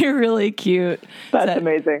 Really, really cute. That's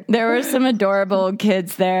amazing. There were some adorable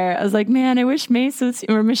kids there. I was like, man, I wish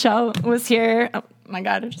Michelle was here. Oh my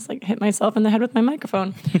God, I just like hit myself in the head with my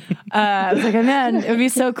microphone. I was like, oh, man, it would be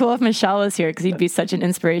so cool if Michelle was here because he'd be such an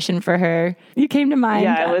inspiration for her. You came to mind.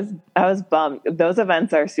 Yeah, I was bummed. Those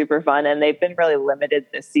events are super fun and they've been really limited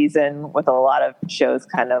this season with a lot of shows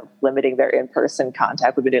kind of limiting their in-person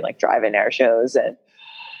contact. We've been doing like drive-in air shows and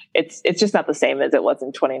it's just not the same as it was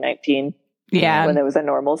in 2019. Yeah. When it was a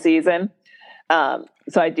normal season. So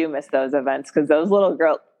I do miss those events because those little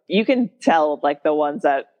girls, you can tell like the ones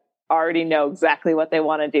that already know exactly what they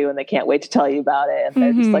want to do and they can't wait to tell you about it. And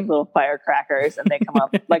they're just like little firecrackers and they come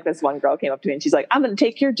up, like this one girl came up to me and she's like, I'm going to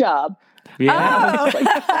take your job. Yeah. Oh. Like,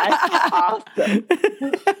 that's awesome.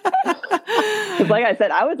 Because like I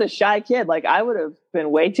said, I was a shy kid. Like I would have been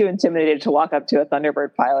way too intimidated to walk up to a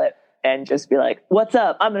Thunderbird pilot and just be like, what's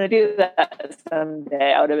up? I'm going to do that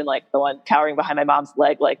someday. I would have been like the one cowering behind my mom's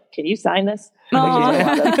leg. Like, can you sign this? But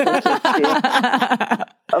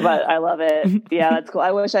I love it. Yeah, that's cool.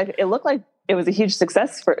 I wish it looked like it was a huge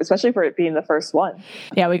success especially for it being the first one.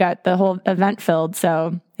 Yeah, we got the whole event filled.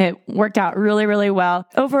 So it worked out really, really well.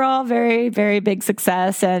 Overall, very, very big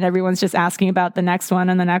success. And everyone's just asking about the next one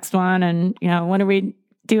and the next one. And, when are we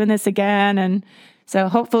doing this again? And so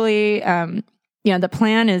hopefully, the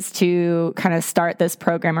plan is to kind of start this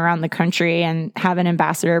program around the country and have an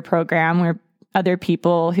ambassador program where other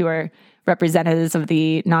people who are representatives of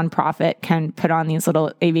the nonprofit can put on these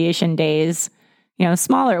little aviation days,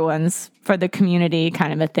 smaller ones for the community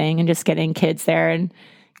kind of a thing, and just getting kids there and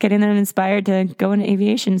getting them inspired to go into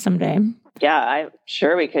aviation someday. Yeah, I'm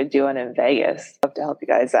sure we could do one in Vegas. I'd love to help you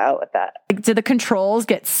guys out with that. Do the controls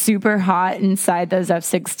get super hot inside those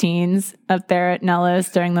F-16s up there at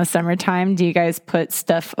Nellis during the summertime? Do you guys put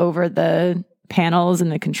stuff over the panels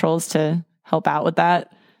and the controls to help out with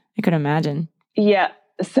that? I could imagine. Yeah.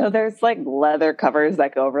 So there's like leather covers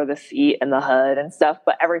that go over the seat and the HUD and stuff,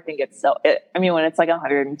 but everything gets when it's like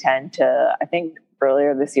 110 to, I think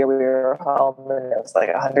earlier this year we were home and it was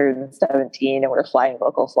like 117 and we were flying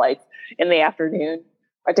local flights in the afternoon.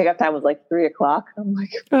 Our takeoff time was like 3:00. I'm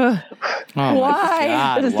like,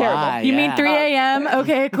 why? This is terrible. You mean 3 a.m.?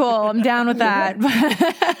 Okay, cool. I'm down with that.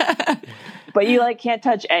 But you like can't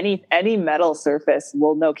touch any metal surface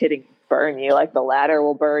will, no kidding, burn you. Like the ladder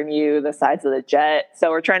will burn you, the sides of the jet. So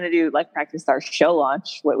we're trying to do like practice our show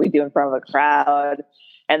launch, what we do in front of a crowd.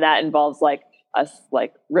 And that involves like us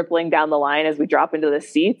like rippling down the line as we drop into the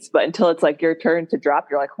seats. But until it's like your turn to drop,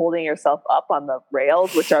 you're like holding yourself up on the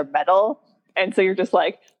rails, which are metal. And so you're just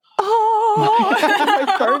like, oh,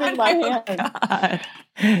 like burning my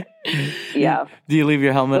hand. Yeah. Do you leave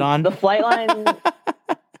your helmet on? The flight line.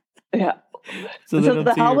 Yeah. So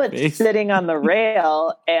the helmet's sitting on the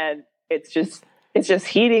rail and it's just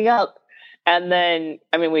heating up. And then,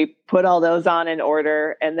 I mean, we put all those on in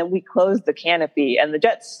order and then we close the canopy and the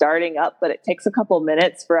jet's starting up, but it takes a couple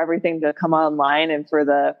minutes for everything to come online and for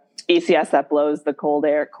the ECS that blows the cold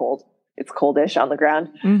air, it's coldish on the ground.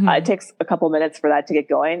 Mm-hmm. It takes a couple minutes for that to get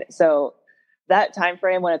going. So that time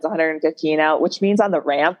frame when it's 115 out, which means on the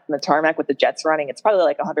ramp and the tarmac with the jets running, it's probably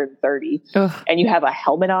like 130. Ugh. And you have a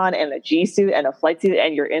helmet on and a G suit and a flight suit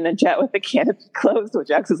and you're in a jet with the canopy closed, which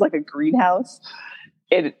acts as like a greenhouse.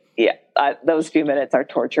 Those few minutes are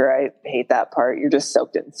torture. I hate that part. You're just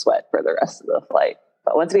soaked in sweat for the rest of the flight.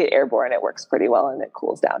 But once we get airborne, it works pretty well and it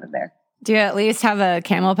cools down in there. Do you at least have a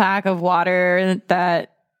camel pack of water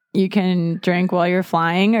that you can drink while you're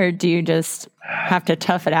flying, or do you just have to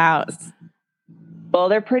tough it out? Well,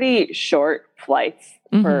 they're pretty short flights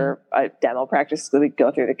for a demo practice because we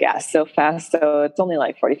go through the gas so fast. So it's only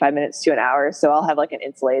like 45 minutes to an hour. So I'll have like an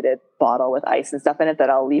insulated bottle with ice and stuff in it that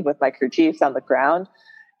I'll leave with my crew chiefs on the ground.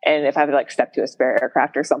 And if I have to like step to a spare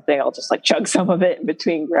aircraft or something, I'll just like chug some of it in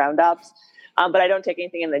between ground ops. But I don't take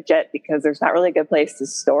anything in the jet because there's not really a good place to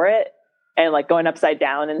store it. And like going upside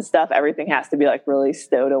down and stuff, everything has to be like really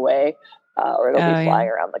stowed away or it'll be flying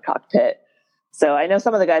around the cockpit. So I know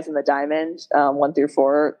some of the guys in the Diamond 1 through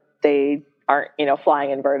 4, they aren't,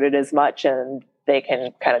 flying inverted as much and they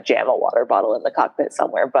can kind of jam a water bottle in the cockpit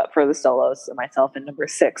somewhere. But for the solos, so myself and number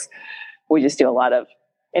 6, we just do a lot of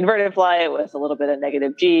inverted flight with a little bit of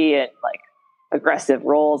negative G and like aggressive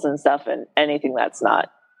rolls and stuff. And anything that's not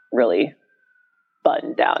really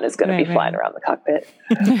buttoned down is going to be flying around the cockpit.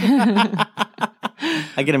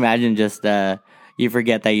 I can imagine just you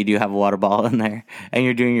forget that you do have a water bottle in there and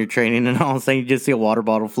you're doing your training and all of a sudden you just see a water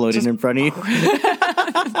bottle floating in front of you.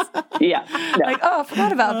 Yeah. No. Like, oh, I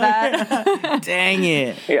forgot about that. Dang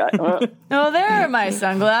it. Yeah. Oh, there are my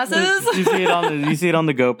sunglasses. You see it on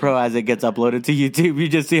the GoPro as it gets uploaded to YouTube. You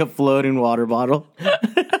just see a floating water bottle.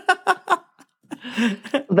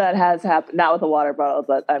 That has happened, not with a water bottle,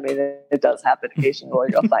 but I mean, it does happen occasionally where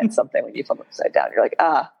you'll find something when you flip upside down. You're like,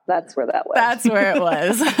 that's where that was. That's where it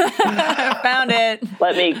was. Found it.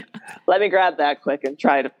 Let me grab that quick and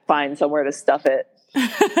try to find somewhere to stuff it.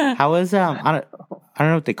 How is I don't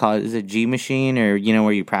know what they call it. Is it G machine or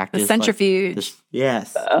where you practice The centrifuge?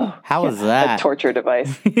 Yes. How is that? A torture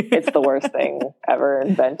device. It's the worst thing ever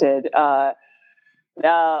invented.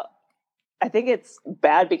 Now, I think it's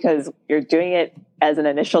bad because you're doing it as an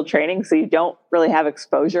initial training, so you don't really have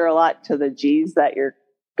exposure a lot to the G's that you're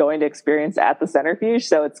going to experience at the centrifuge.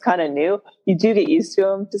 So it's kind of new. You do get used to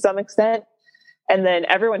them to some extent. And then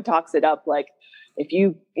everyone talks it up like, if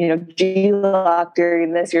you G-lock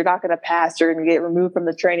during this, you're not going to pass. You're going to get removed from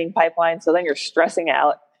the training pipeline. So then you're stressing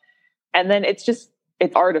out. And then it's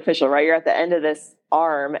artificial, right? You're at the end of this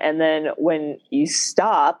arm. And then when you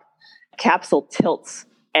stop, capsule tilts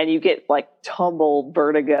and you get like tumble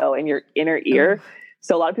vertigo in your inner ear.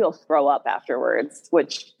 So a lot of people throw up afterwards,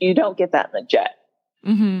 which you don't get that in the jet.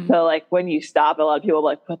 Mm-hmm. So like when you stop, a lot of people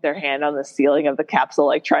like put their hand on the ceiling of the capsule,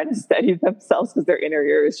 like trying to steady themselves because their inner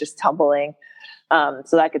ear is just tumbling.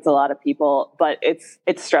 So that gets a lot of people, but it's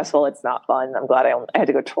stressful. It's not fun. I'm glad I had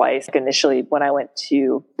to go twice. Initially, when I went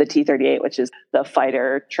to the T-38, which is the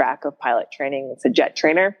fighter track of pilot training, it's a jet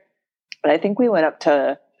trainer. And I think we went up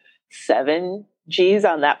to 7 Gs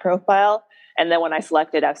on that profile. And then when I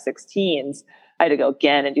selected F-16s, I had to go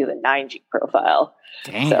again and do the 9G profile.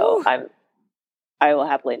 Dang. So I will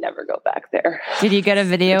happily never go back there. Did you get a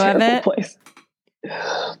video of it? Place.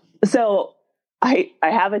 So I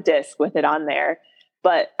have a disc with it on there,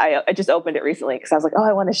 but I just opened it recently because I was like,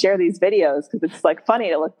 I want to share these videos because it's like funny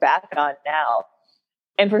to look back on now.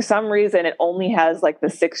 And for some reason, it only has like the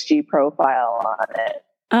 6G profile on it.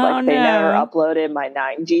 They never uploaded my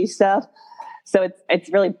 9G stuff. So it's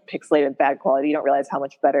really pixelated, bad quality. You don't realize how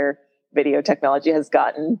much better video technology has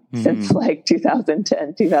gotten since like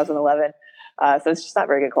 2010, 2011. So it's just not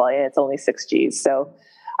very good quality. And it's only 6Gs. So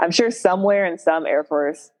I'm sure somewhere in some Air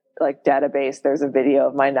Force like database, there's a video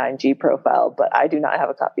of my 9G profile, but I do not have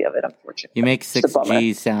a copy of it, unfortunately. You make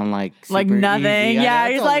 6Gs sound like super nothing. easy. Yeah,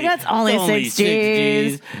 he's like, that's only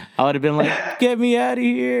 6Gs. I would have been like, get me out of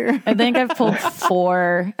here. I think I've pulled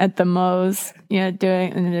 4 at the most, doing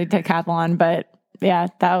the decathlon, but yeah,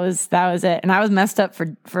 that was it. And I was messed up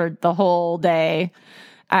for the whole day.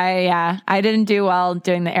 I didn't do well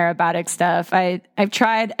doing the aerobatic stuff. I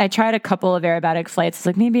tried a couple of aerobatic flights. It's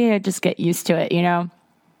like, maybe I just get used to it,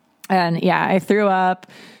 And yeah, I threw up.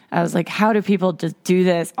 I was like, how do people just do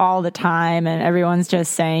this all the time? And everyone's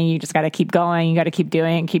just saying, you just got to keep going. You got to keep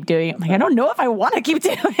doing it. I'm like, I don't know if I want to keep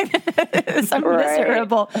doing this. I'm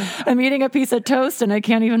miserable. I'm eating a piece of toast and I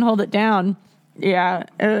can't even hold it down. Yeah,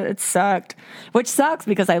 it sucked, which sucks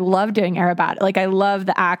because I love doing aerobatic. Like I love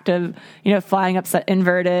the act of, flying upside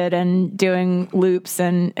inverted and doing loops,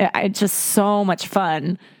 and it's just so much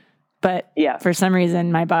fun. But yeah, for some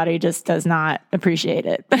reason, my body just does not appreciate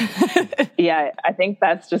it. Yeah, I think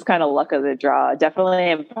that's just kind of luck of the draw. Definitely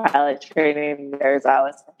in pilot training, there's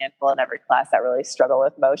always a handful in every class that really struggle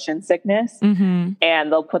with motion sickness. Mm-hmm.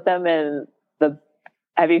 And they'll put them in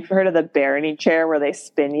have you heard of the Barony chair where they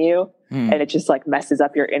spin you and it just like messes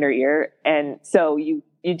up your inner ear? And so you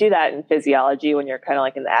do that in physiology when you're kind of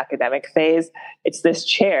like in the academic phase. It's this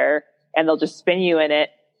chair and they'll just spin you in it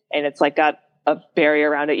and it's like got a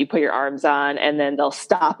barrier around it. You put your arms on and then they'll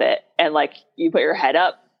stop it. And like you put your head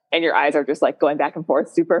up and your eyes are just like going back and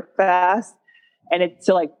forth super fast. And it's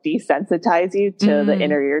to like desensitize you to the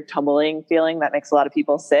inner ear tumbling feeling that makes a lot of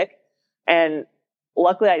people sick. And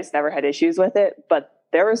luckily I just never had issues with it, but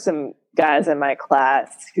there were some guys in my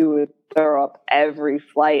class who would throw up every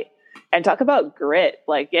flight. And talk about grit.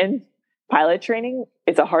 Like in pilot training,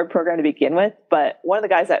 it's a hard program to begin with, but one of the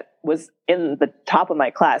guys that was in the top of my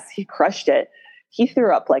class, he crushed it. He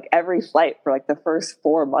threw up like every flight for like the first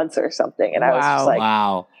 4 months or something. And I was just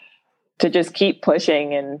like, to just keep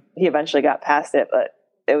pushing. And he eventually got past it, but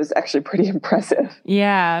it was actually pretty impressive.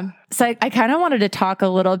 Yeah. So I kind of wanted to talk a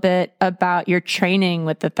little bit about your training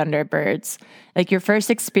with the Thunderbirds, like your first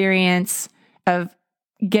experience of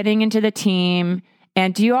getting into the team.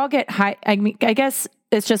 And do you all get high? I mean, I guess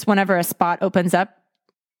it's just whenever a spot opens up,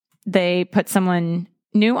 they put someone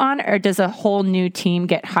new on, or does a whole new team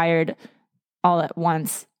get hired all at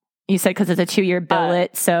once? You said because it's a 2-year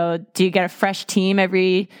billet. So do you get a fresh team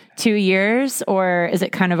every 2 years, or is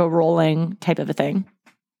it kind of a rolling type of a thing?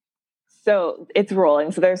 So it's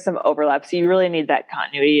rolling. So there's some overlap. So you really need that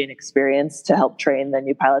continuity and experience to help train the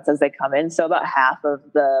new pilots as they come in. So about half of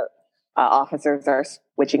the officers are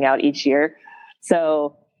switching out each year.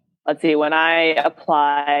 So let's see, when I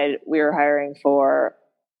applied, we were hiring for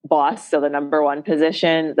boss. So the number 1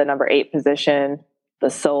 position, the number 8 position, the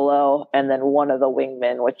solo, and then one of the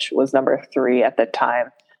wingmen, which was number 3 at the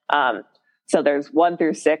time. So there's 1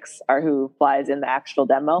 through 6 are who flies in the actual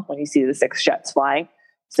demo when you see the 6 jets flying.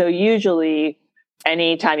 So usually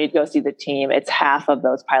anytime you'd go see the team, it's half of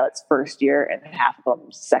those pilots first year and half of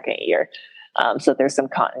them second year. So there's some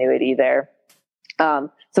continuity there. So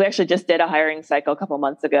we actually just did a hiring cycle a couple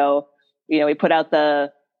months ago. We put out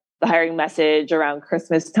the hiring message around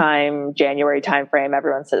Christmas time, January timeframe.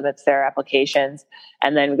 Everyone submits their applications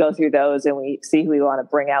and then go through those and we see who we want to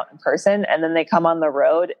bring out in person. And then they come on the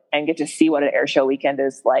road and get to see what an air show weekend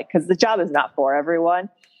is like, because the job is not for everyone.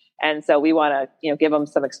 And so we want to, give them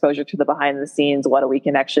some exposure to the behind the scenes, what a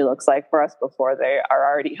weekend actually looks like for us before they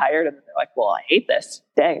are already hired. And they're like, well, I hate this.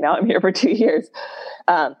 Dang, now I'm here for 2 years.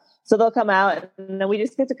 So they'll come out and then we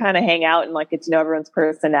just get to kind of hang out and like get to know everyone's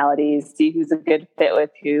personalities, see who's a good fit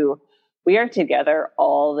with who. We are together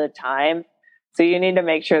all the time. So you need to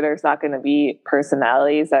make sure there's not going to be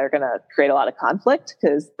personalities that are going to create a lot of conflict,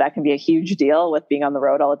 because that can be a huge deal with being on the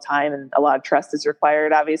road all the time. And a lot of trust is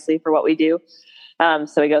required, obviously, for what we do.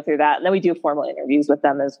 So we go through that. And then we do formal interviews with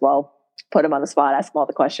them as well, put them on the spot, ask them all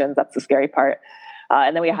the questions. That's the scary part.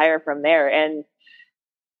 And then we hire from there. And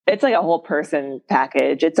it's like a whole person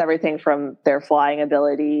package. It's everything from their flying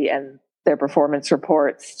ability and their performance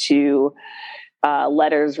reports to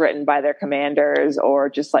letters written by their commanders, or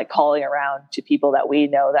just like calling around to people that we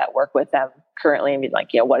know that work with them currently and be like,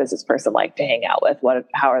 what is this person like to hang out with?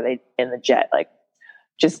 How are they in the jet? Like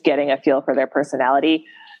just getting a feel for their personality.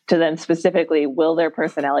 To then specifically, will their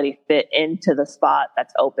personality fit into the spot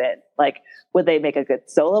that's open? Like, would they make a good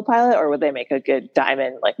solo pilot, or would they make a good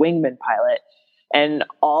diamond, like wingman pilot? And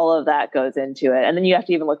all of that goes into it. And then you have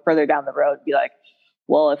to even look further down the road and be like,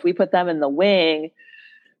 well, if we put them in the wing,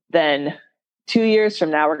 then 2 years from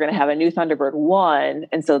now, we're going to have a new Thunderbird 1.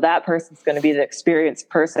 And so that person's going to be the experienced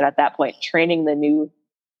person at that point, training the new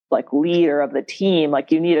like leader of the team.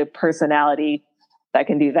 Like you need a personality that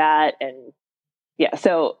can do that and Yeah.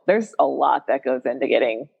 So there's a lot that goes into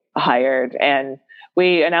getting hired. And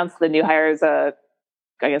we announced the new hires, I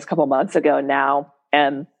guess a couple months ago now.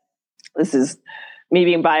 And this is me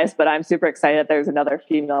being biased, but I'm super excited that there's another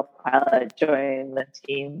female pilot joining the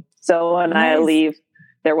team. So when I leave,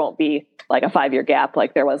 there won't be like a 5-year gap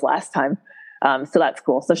like there was last time. So that's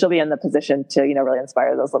cool. So she'll be in the position to, really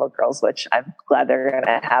inspire those little girls, which I'm glad they're going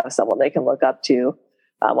to have someone they can look up to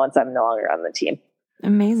once I'm no longer on the team.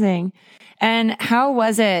 Amazing. And how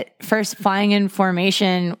was it first flying in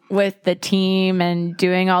formation with the team and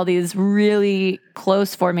doing all these really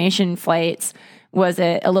close formation flights? Was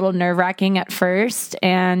it a little nerve-wracking at first?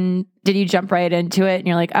 And did you jump right into it and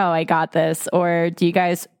you're like, oh, I got this? Or do you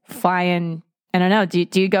guys fly in, I don't know,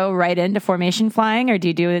 do you go right into formation flying, or do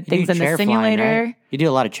you do things in the simulator? Flying, right? You do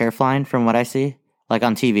a lot of chair flying from what I see, like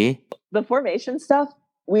on TV. The formation stuff,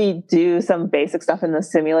 we do some basic stuff in the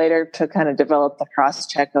simulator to kind of develop the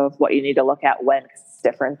cross-check of what you need to look at when, 'cause it's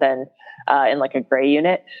different than in like a gray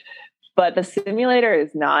unit. But the simulator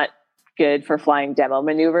is not good for flying demo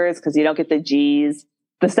maneuvers because you don't get the G's.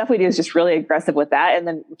 The stuff we do is just really aggressive with that. And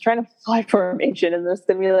then trying to fly formation in the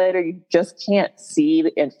simulator, you just can't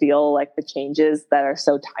see and feel like the changes that are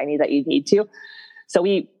so tiny that you need to. So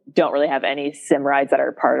we don't really have any sim rides that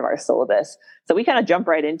are part of our syllabus. So we kind of jump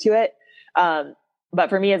right into it. But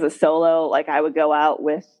for me as a solo, like I would go out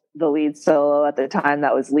with the lead solo at the time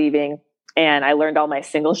that was leaving, and I learned all my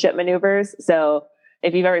single ship maneuvers. So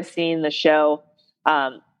if you've ever seen the show,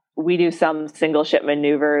 we do some single ship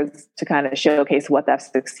maneuvers to kind of showcase what the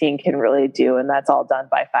F-16 can really do. And that's all done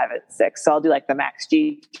by 5 and 6. So I'll do like the max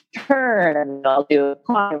G turn, and I'll do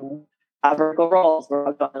climb, vertical rolls where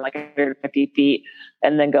I'll go in like 150 feet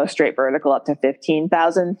and then go straight vertical up to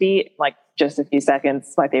 15,000 feet, like just a few seconds.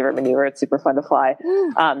 It's my favorite maneuver. It's super fun to fly.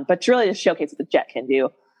 But to really just showcase what the jet can do.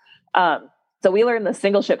 So we learned the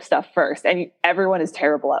single ship stuff first, and everyone is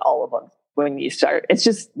terrible at all of them. When you start, it's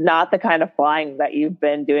just not the kind of flying that you've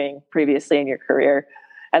been doing previously in your career.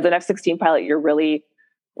 As an F-16 pilot, you're really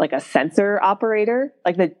like a sensor operator.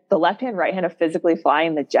 Like the left hand, right hand of physically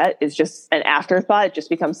flying the jet is just an afterthought. It just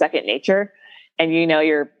becomes second nature. And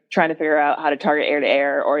you're trying to figure out how to target air to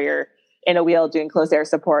air, or you're in a wheel doing closed air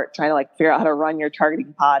support, trying to like figure out how to run your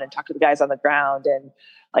targeting pod and talk to the guys on the ground and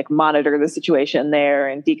like monitor the situation there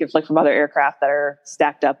and deconflict from other aircraft that are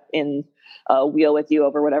stacked up in a wheel with you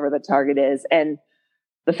over whatever the target is. And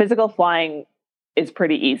the physical flying is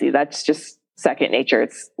pretty easy. That's just second nature.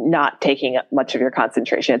 It's not taking much of your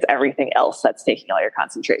concentration. It's everything else that's taking all your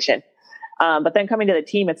concentration. But then coming to the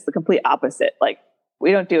team, it's the complete opposite. Like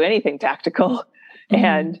we don't do anything tactical,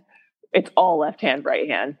 and it's all left hand, right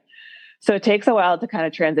hand. So it takes a while to kind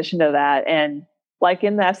of transition to that. And like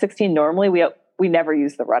in the F-16, normally we never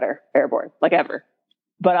use the rudder airborne, like ever.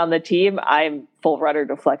 But on the team, I'm full rudder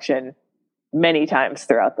deflection many times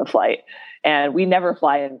throughout the flight. And we never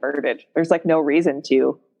fly inverted. There's like no reason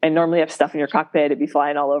to. And normally you have stuff in your cockpit to be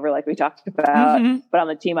flying all over like we talked about. But on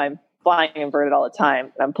the team, I'm flying inverted all the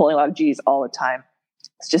time. And I'm pulling a lot of G's all the time.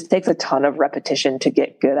 It just takes a ton of repetition to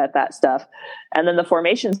get good at that stuff. And then the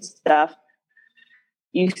formation stuff,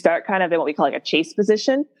 you start kind of in what we call like a chase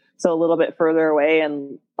position. So a little bit further away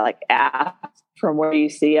and like aft from where you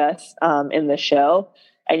see us in the show.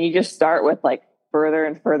 And you just start with like further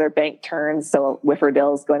and further bank turns. So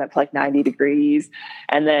Whifferdale's going up to like 90 degrees.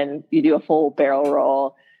 And then you do a full barrel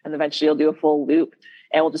roll, and eventually you'll do a full loop.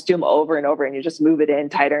 And we'll just do them over and over, and you just move it in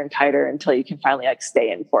tighter and tighter until you can finally like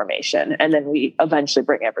stay in formation. And then we eventually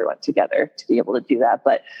bring everyone together to be able to do that.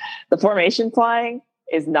 But the formation flying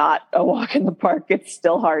is not a walk in the park. It's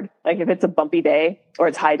still hard. Like if it's a bumpy day or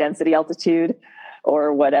it's high density altitude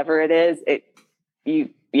or whatever it is,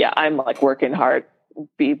 I'm like working hard,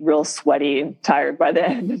 be real sweaty and tired by the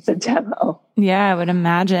end of the demo. Yeah, I would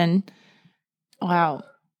imagine. Wow.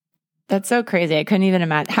 That's so crazy. I couldn't even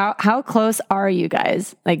imagine. How close are you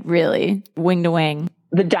guys? Like really, wing to wing?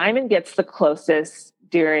 The Diamond gets the closest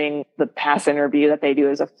during the pass interview that they do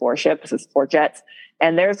as a 4-ship. This is 4 jets.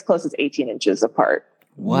 And they're as close as 18 inches apart.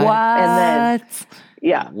 What? And then,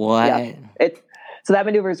 yeah. What? Yeah. So that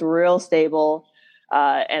maneuver is real stable.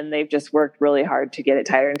 And they've just worked really hard to get it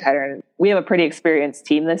tighter and tighter. And we have a pretty experienced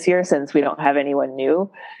team this year since we don't have anyone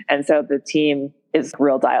new. And so the team is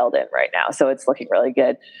real dialed in right now. So it's looking really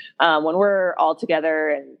good. When we're all together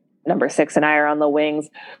and number 6 and I are on the wings,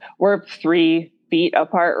 we're 3 feet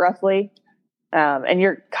apart roughly. And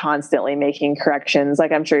you're constantly making corrections.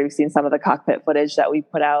 Like I'm sure you've seen some of the cockpit footage that we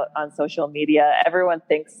put out on social media. Everyone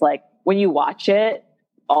thinks like when you watch it,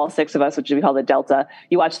 all 6 of us, which we call the Delta,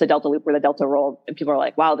 you watch the Delta loop or the Delta roll, and people are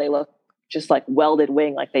like, wow, they look just like welded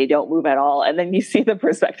wing, like they don't move at all. And then you see the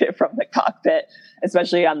perspective from the cockpit,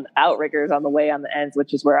 especially on the outriggers on the way on the ends,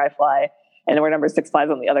 which is where I fly. And where number 6 flies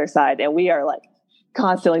on the other side. And we are like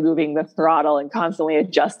constantly moving the throttle and constantly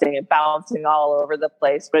adjusting and bouncing all over the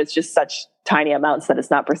place. But it's just such tiny amounts that it's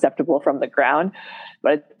not perceptible from the ground,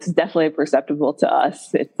 but it's definitely perceptible to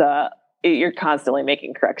us. You're constantly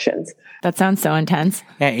making corrections. That sounds so intense.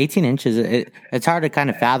 Yeah, 18 inches. It's hard to kind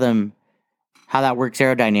of fathom how that works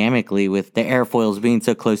aerodynamically with the airfoils being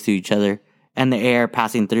so close to each other and the air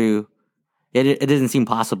passing through. It doesn't seem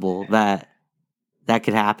possible that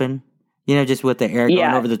could happen. You know, just with the air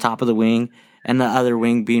going over the top of the wing and the other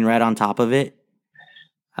wing being right on top of it.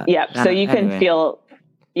 So you can feel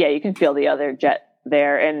the other jet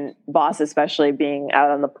there, and Boss especially being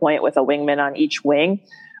out on the point with a wingman on each wing.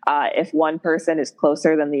 If one person is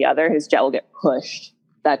closer than the other, his jet will get pushed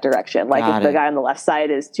that direction. Like if the guy on the left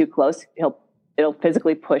side is too close, it'll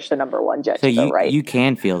physically push the number 1 jet to the right. You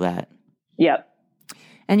can feel that. Yep.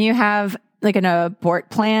 And you have like an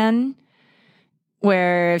abort plan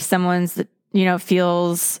where if someone's,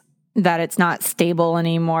 feels that it's not stable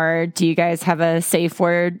anymore, do you guys have a safe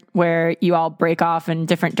word where you all break off in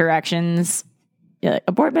different directions? You're like,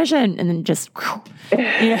 abort mission, and then just,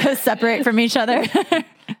 separate from each other? Yeah,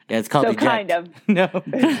 it's called eject. Kind of. No.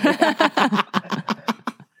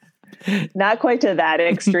 Not quite to that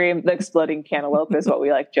extreme. The exploding cantaloupe is what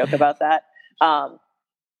we joke about that.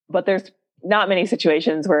 But there's not many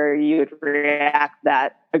situations where you would react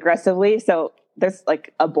that aggressively. So there's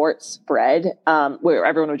abort spread where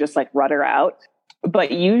everyone would just rudder out.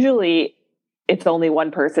 But usually it's only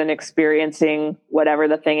one person experiencing whatever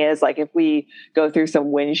the thing is. Like if we go through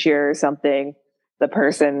some wind shear or something, the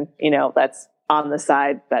person, that's on the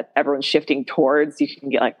side that everyone's shifting towards, you can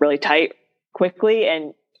get really tight quickly.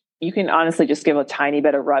 And you can honestly just give a tiny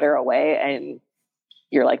bit of rudder away and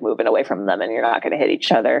you're moving away from them and you're not going to hit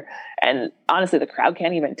each other. And honestly, the crowd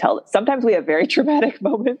can't even tell. Sometimes we have very traumatic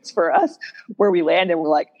moments for us where we land and we're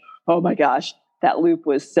like, oh my gosh, that loop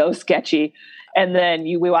was so sketchy. And then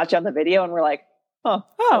we watch on the video and we're like, oh,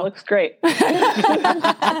 that looks great.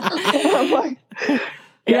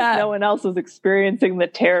 No one else was experiencing the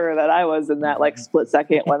terror that I was in that split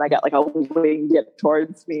second when I got a wing dip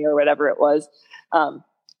towards me or whatever it was.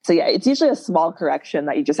 So yeah, it's usually a small correction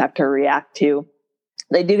that you just have to react to.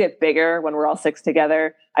 They do get bigger when we're all 6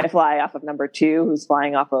 together. I fly off of number 2, who's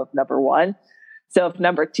flying off of number 1. So if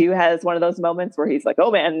number 2 has one of those moments where he's like,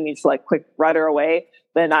 oh man, and needs to quick rudder away,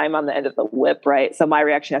 then I'm on the end of the whip, right? So my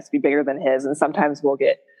reaction has to be bigger than his. And sometimes we'll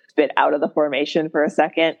get spit out of the formation for a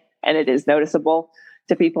second. And it is noticeable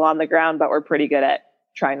to people on the ground, but we're pretty good at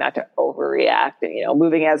trying not to overreact and,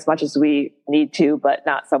 moving as much as we need to, but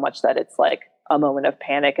not so much that it's a moment of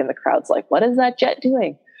panic and the crowd's like, what is that jet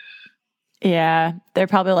doing? Yeah. They're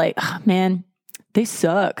probably like, oh, man, they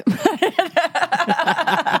suck.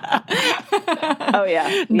 Oh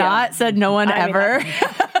yeah. Not said no one ever.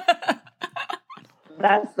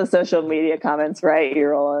 That's the social media comments, right?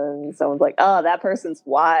 You're rolling. Someone's like, "Oh, that person's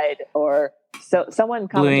wide," or so. Someone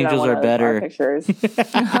commented on one of our pictures.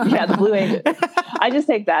 Yeah, the Blue Angels. I just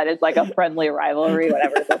take that as a friendly rivalry.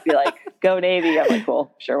 Whatever. They'll be like, "Go Navy." I'm like,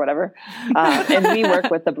 "Cool, sure, whatever." And we work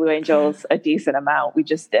with the Blue Angels a decent amount. We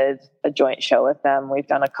just did a joint show with them. We've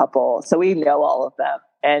done a couple, so we know all of them,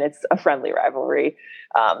 and it's a friendly rivalry.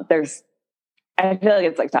 I feel like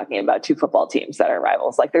it's talking about 2 football teams that are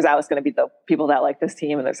rivals. There's always going to be the people that like this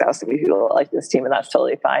team and there's always going to be people that like this team, and that's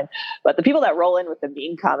totally fine. But the people that roll in with the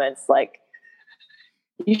mean comments,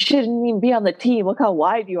 you shouldn't even be on the team. Look how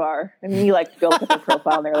wide you are. And you go look at their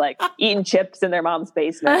profile and they're eating chips in their mom's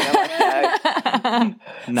basement. And I'm like,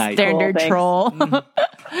 nice. Standard troll.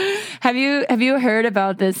 Have you heard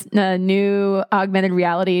about this new augmented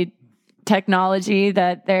reality technology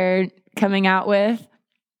that they're coming out with?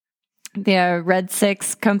 The Red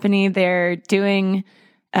 6 company, they're doing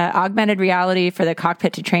augmented reality for the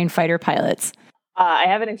cockpit to train fighter pilots. I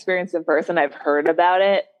haven't experienced it in person. I've heard about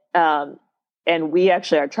it. And we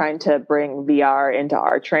actually are trying to bring VR into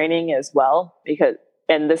our training as well,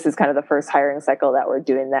 and this is kind of the first hiring cycle that we're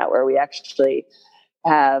doing that, where we actually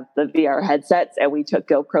have the VR headsets and we took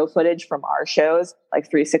GoPro footage from our shows,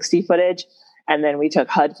 360 footage. And then we took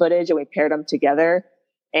HUD footage and we paired them together.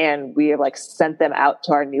 And we have sent them out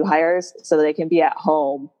to our new hires so that they can be at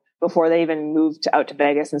home before they even move out to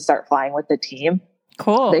Vegas and start flying with the team.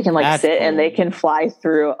 Cool. They can That's sit cool. and they can fly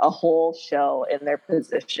through a whole show in their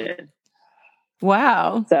position.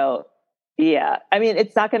 Wow. So yeah, I mean,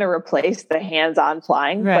 it's not going to replace the hands-on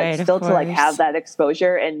flying, right, but still to have that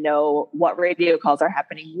exposure and know what radio calls are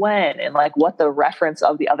happening when, and what the reference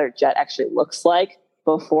of the other jet actually looks like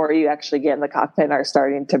before you actually get in the cockpit and are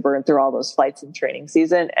starting to burn through all those flights in training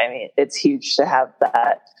season. I mean, it's huge to have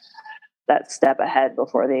that step ahead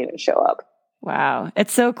before they even show up. Wow.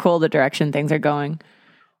 It's so cool the direction things are going.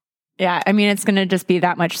 Yeah. I mean, it's going to just be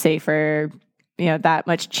that much safer, that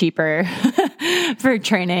much cheaper for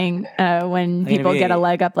training when people get a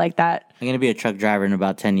leg up like that. I'm going to be a truck driver in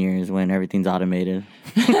about 10 years when everything's automated.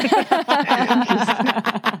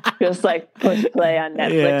 just like push play on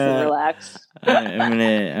Netflix and relax. I'm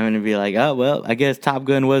gonna be like, oh, well, I guess Top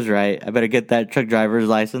Gun was right. I better get that truck driver's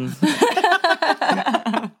license.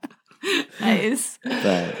 Nice.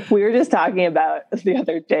 But we were just talking about the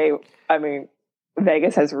other day. I mean,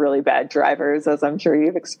 Vegas has really bad drivers, as I'm sure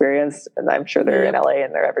you've experienced, and I'm sure they're in LA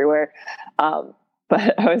and they're everywhere.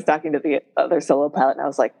 But I was talking to the other solo pilot, and I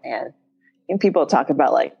was like, man, and people talk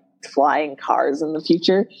about like flying cars in the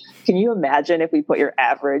future. Can you imagine if we put your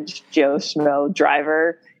average Joe Schmo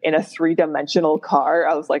driver in a 3-dimensional car?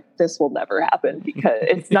 I was like, this will never happen because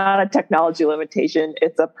it's not a technology limitation.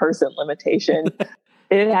 It's a person limitation.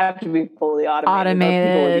 It'd have to be fully automated.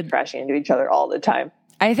 People would be crashing into each other all the time.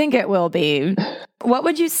 I think it will be. What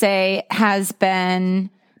would you say has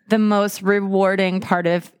been the most rewarding part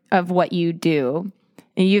of what you do?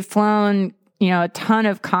 You've flown, a ton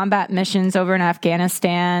of combat missions over in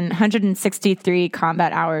Afghanistan, 163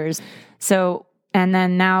 combat hours. So, and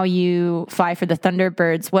then now you fly for the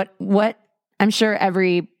Thunderbirds. What I'm sure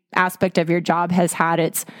every aspect of your job has had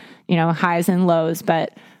its, highs and lows,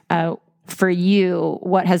 but for you,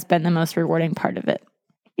 what has been the most rewarding part of it?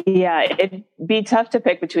 Yeah, it'd be tough to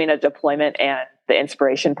pick between a deployment and the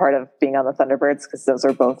inspiration part of being on the Thunderbirds, because those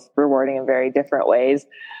are both rewarding in very different ways.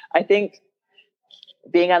 I think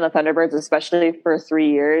being on the Thunderbirds, especially for 3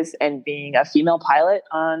 years, and being a female pilot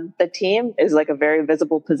on the team is like a very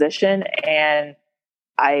visible position. And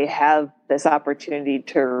I have this opportunity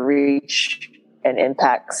to reach and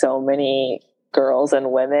impact so many girls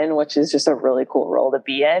and women, which is just a really cool role to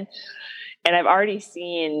be in. And I've already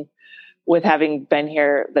seen, with having been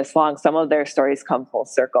here this long, some of their stories come full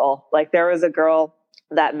circle. Like there was a girl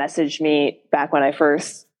that messaged me back when I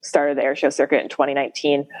first started the airshow circuit in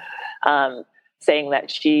 2019, saying that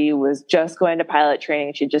she was just going to pilot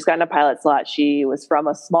training. She'd just gotten a pilot slot. She was from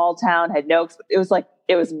a small town,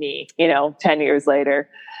 it was me, 10 years later.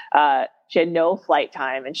 She had no flight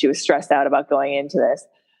time and she was stressed out about going into this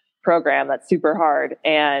program that's super hard.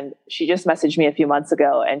 And she just messaged me a few months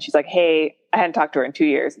ago and she's like, hey, I hadn't talked to her in 2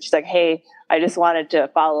 years. And she's like, hey, I just wanted to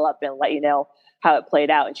follow up and let you know how it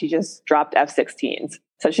played out. And she just dropped F-16s.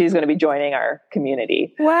 So she's going to be joining our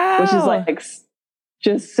community. Wow. Which is like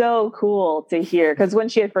just so cool to hear. Because when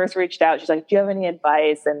she had first reached out, she's like, do you have any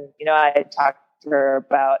advice? And, I had talked to her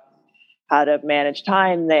about how to manage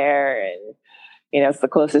time there. And, it's the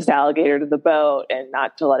closest alligator to the boat and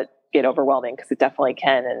not to let it get overwhelming, because it definitely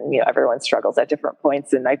can. And, everyone struggles at different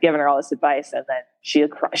points. And I've given her all this advice and then she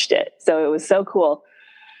had crushed it. So it was so cool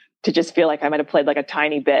to just feel like I might have played like a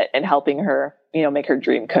tiny bit in helping her, make her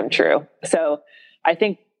dream come true. So I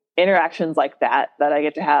think interactions like that I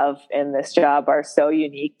get to have in this job are so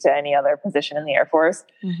unique to any other position in the Air Force.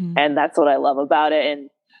 Mm-hmm. And that's what I love about it. And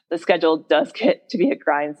the schedule does get to be a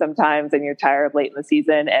grind sometimes and you're tired late in the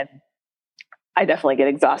season. And I definitely get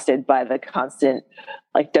exhausted by the constant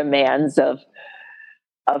demands of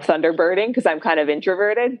Thunderbirding, because I'm kind of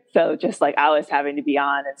introverted. So just I was having to be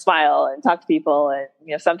on and smile and talk to people.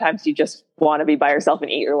 And, sometimes you just want to be by yourself and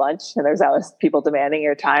eat your lunch and there's always people demanding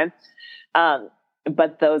your time.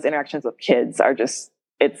 But those interactions with kids are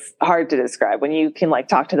it's hard to describe when you can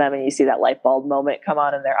talk to them and you see that light bulb moment come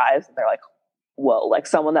on in their eyes and they're like, whoa,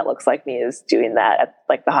 someone that looks like me is doing that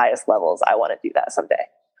at the highest levels. I want to do that someday.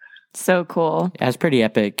 So cool. Yeah, it's pretty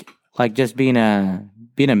epic. Just being a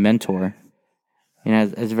mentor,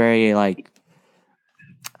 it's very I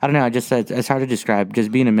don't know. It's hard to describe.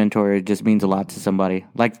 Just being a mentor, it just means a lot to somebody.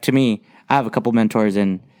 To me, I have a couple mentors,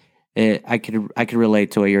 and I could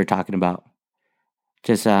relate to what you're talking about.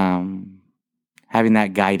 Just having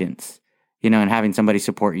that guidance, and having somebody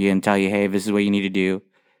support you and tell you, hey, this is what you need to do.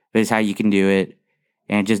 This is how you can do it,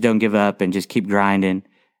 and just don't give up and just keep grinding.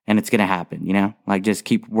 And it's going to happen, just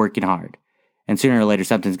keep working hard. And sooner or later,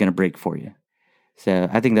 something's going to break for you. So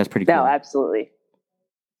I think that's pretty cool. No, absolutely.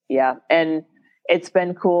 Yeah. And it's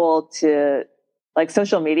been cool to,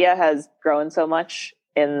 social media has grown so much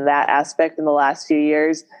in that aspect in the last few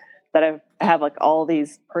years that I have all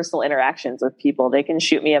these personal interactions with people. They can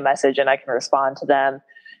shoot me a message and I can respond to them.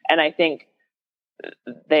 And I think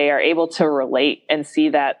they are able to relate and see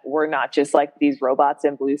that we're not just like these robots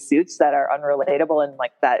in blue suits that are unrelatable and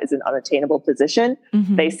like that is an unattainable position.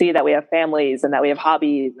 Mm-hmm. They see that we have families and that we have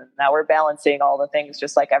hobbies and that we're balancing all the things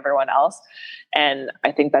just like everyone else. And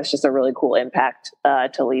I think that's just a really cool impact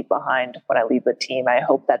to leave behind when I leave the team. I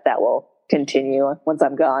hope that will continue once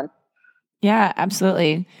I'm gone. Yeah,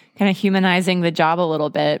 absolutely. Kind of humanizing the job a little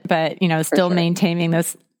bit, but, still maintaining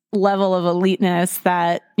this level of eliteness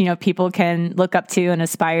that, people can look up to and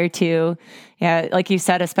aspire to. Yeah. Like you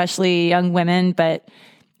said, especially young women, but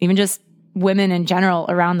even just women in general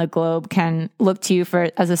around the globe can look to you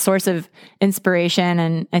as a source of inspiration.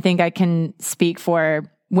 And I think I can speak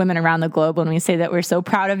for women around the globe when we say that we're so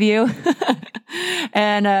proud of you.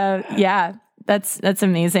 And, that's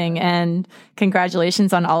amazing. And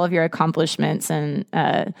congratulations on all of your accomplishments. And,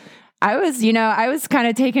 I was kind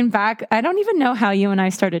of taken back. I don't even know how you and I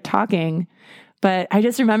started talking, but I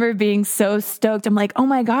just remember being so stoked. I'm like, oh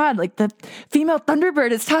my God, like the female Thunderbird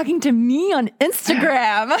is talking to me on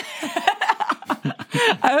Instagram.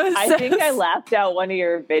 I think I laughed out one of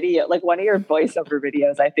your voiceover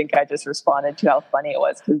videos. I think I just responded to how funny it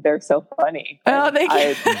was because they're so funny. Oh, thank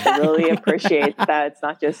you. I really appreciate that it's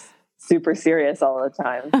not just super serious all the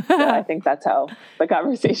time. So I think that's how the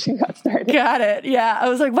conversation got started. Got it. Yeah. I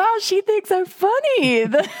was like, wow, she thinks I'm funny.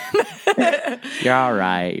 You're all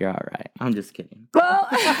right. I'm just kidding. Well,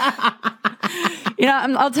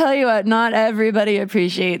 I'll tell you what, not everybody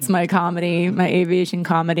appreciates my comedy, my aviation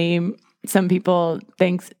comedy. Some people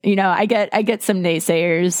think, I get some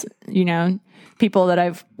naysayers, people that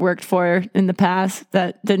I've worked for in the past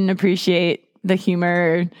that didn't appreciate the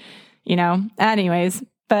humor, anyways.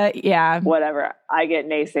 But yeah. Whatever. I get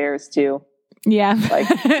naysayers too. Yeah. Like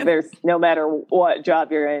there's no matter what job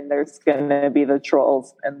you're in, there's going to be the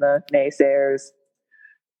trolls and the naysayers.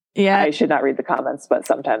 Yeah. I should not read the comments, but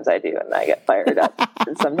sometimes I do. And I get fired up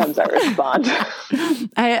and sometimes I respond.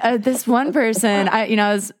 This one person,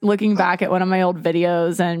 I was looking back at one of my old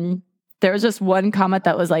videos and there was just one comment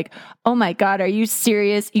that was like, oh my God, are you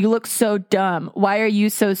serious? You look so dumb. Why are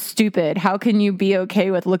you so stupid? How can you be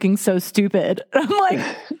okay with looking so stupid? I'm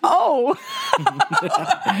like, oh.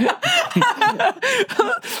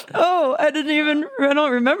 Oh, I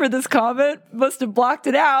don't remember this comment. Must have blocked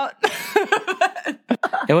it out.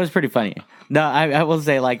 It was pretty funny. No, I will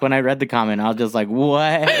say, like, when I read the comment, I was just like,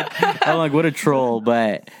 what? I'm like, what a troll.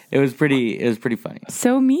 But it was pretty funny.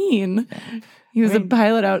 So mean. Yeah. He was a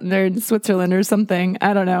pilot out there in Switzerland or something.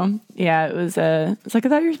 I don't know. Yeah, it was it's like, I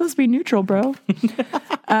thought you were supposed to be neutral, bro.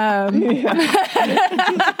 Nice.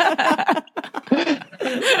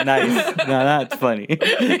 No, that's funny.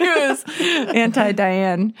 He was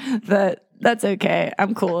anti-Diane. That's okay.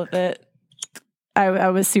 I'm cool with it. I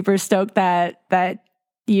was super stoked that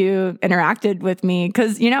you interacted with me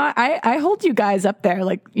because, I hold you guys up there.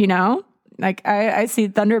 Like, I see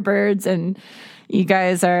Thunderbirds and you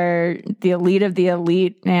guys are the elite of the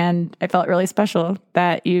elite, and I felt really special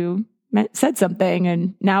that you said something,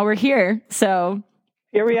 and now we're here. So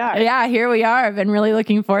here we are. Yeah, here we are. I've been really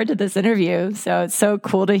looking forward to this interview. So it's so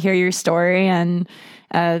cool to hear your story and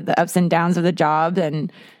the ups and downs of the job,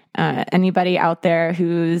 and anybody out there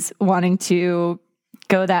who's wanting to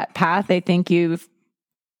go that path. I think you've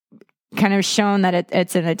kind of shown that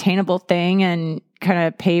it's an attainable thing and kind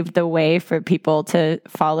of paved the way for people to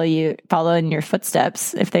follow in your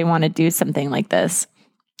footsteps if they want to do something like this.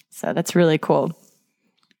 So that's really cool.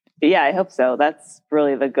 Yeah, I hope so. That's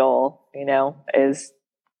really the goal, is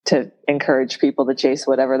to encourage people to chase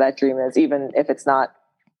whatever that dream is, even if it's not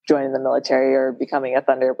joining the military or becoming a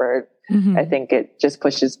Thunderbird. Mm-hmm. I think it just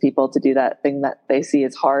pushes people to do that thing that they see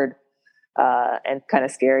is hard and kind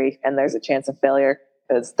of scary. And there's a chance of failure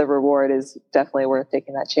because the reward is definitely worth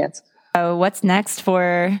taking that chance. What's next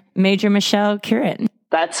for Major Michelle Curran?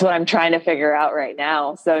 That's what I'm trying to figure out right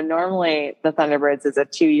now. So normally the Thunderbirds is a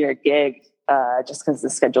 2-year gig, just because the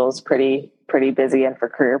schedule is pretty busy, and for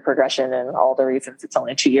career progression and all the reasons, it's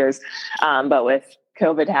only 2 years. But with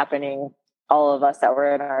COVID happening, all of us that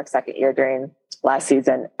were in our second year during last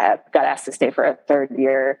season got asked to stay for a third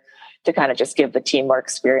year to kind of just give the team more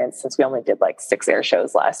experience, since we only did like 6 air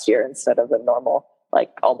shows last year instead of the normal,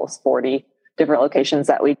 like almost 40 different locations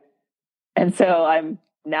that we. And so I'm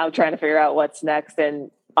now trying to figure out what's next.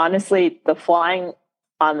 And honestly, the flying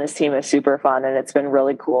on this team is super fun and it's been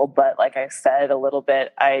really cool. But like I said a little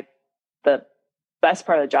bit, the best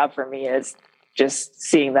part of the job for me is just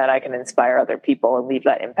seeing that I can inspire other people and leave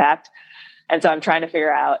that impact. And so I'm trying to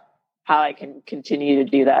figure out how I can continue to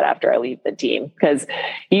do that after I leave the team. Because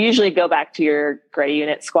you usually go back to your gray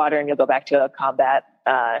unit squadron, you'll go back to a combat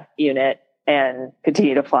unit and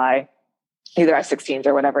continue to fly either F-16s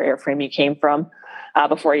or whatever airframe you came from.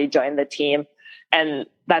 before you join the team. And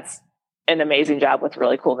that's an amazing job with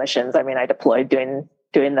really cool missions. I mean, I deployed doing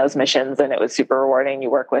those missions, and it was super rewarding. You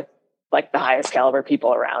work with like the highest caliber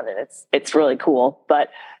people around, and it's really cool. But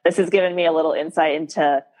this has given me a little insight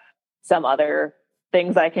into some other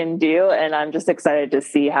things I can do. And I'm just excited to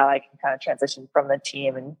see how I can kind of transition from the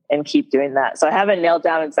team and keep doing that. So I haven't nailed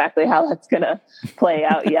down exactly how that's going to play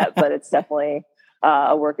out yet, but it's definitely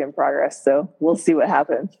a work in progress. So we'll see what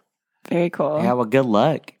happens. Very cool. Yeah, well, good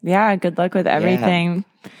luck. Yeah, good luck with everything.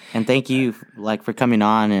 Yeah. And thank you for coming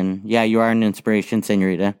on. And yeah, you are an inspiration,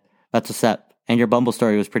 Senorita. That's what's up. And your Bumble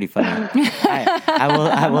story was pretty funny.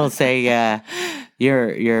 I will say,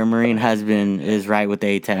 your Marine husband is right with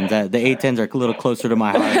the A10s. The A10s are a little closer to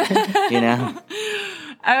my heart, you know?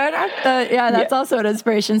 I would have to, that's also an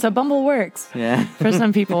inspiration. So Bumble works for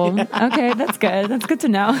some people. Okay, that's good. That's good to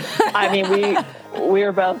know. I mean, we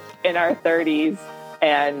were both in our 30s,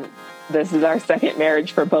 and this is our second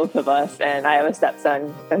marriage for both of us. And I have a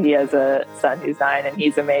stepson. So he has a son who's 9, and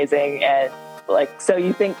he's amazing. And so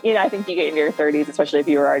you think, I think you get into your 30s, especially if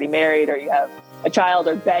you were already married or you have a child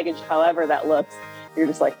or baggage, however that looks, you're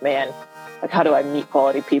just like, man, like, how do I meet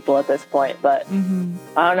quality people at this point? But I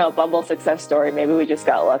don't know, Bumble success story. Maybe we just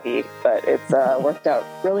got lucky, but it's worked out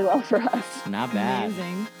really well for us. Not bad.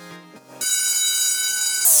 Amazing.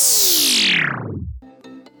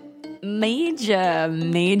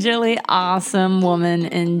 Majorly awesome woman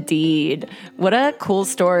indeed. What a cool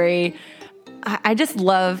story. I just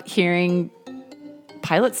love hearing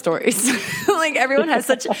pilot stories. Like everyone has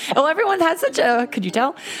such a, could you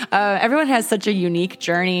tell? Everyone has such a unique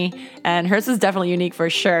journey, and hers is definitely unique for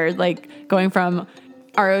sure. Like going from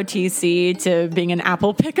ROTC to being an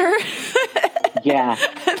apple picker. Yeah,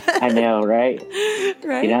 I know, right?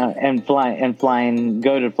 Right. You know, and fly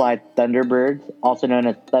Thunderbirds, also known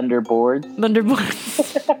as Thunderboards.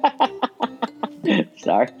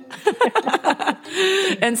 Sorry.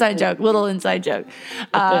 Little inside joke.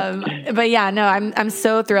 But yeah, no, I'm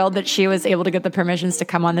so thrilled that she was able to get the permissions to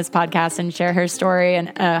come on this podcast and share her story.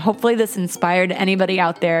 And hopefully this inspired anybody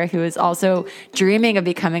out there who is also dreaming of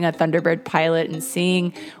becoming a Thunderbird pilot and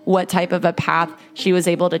seeing what type of a path she was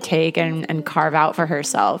able to take and carve out for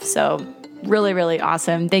herself. So really, really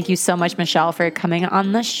awesome. Thank you so much, Michelle, for coming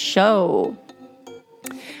on the show.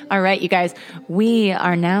 All right, you guys, we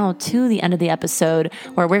are now to the end of the episode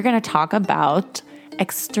where we're going to talk about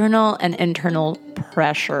external and internal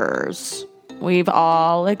pressures. We've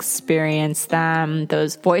all experienced them,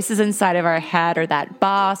 those voices inside of our head, or that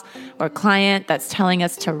boss or client that's telling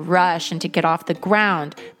us to rush and to get off the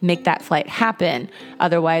ground, make that flight happen,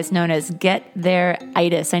 otherwise known as get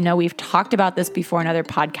there-itis. I know we've talked about this before in other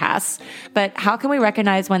podcasts, but how can we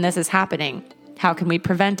recognize when this is happening? How can we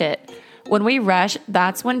prevent it? When we rush,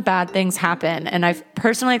 that's when bad things happen. And I've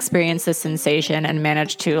personally experienced this sensation and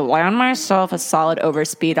managed to land myself a solid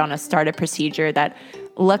overspeed on a startup procedure that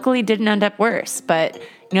luckily didn't end up worse. But,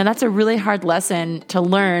 that's a really hard lesson to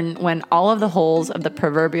learn when all of the holes of the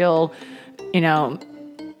proverbial,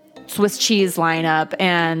 Swiss cheese line up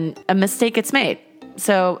and a mistake gets made.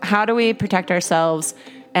 So how do we protect ourselves,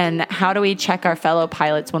 and how do we check our fellow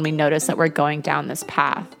pilots when we notice that we're going down this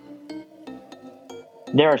path?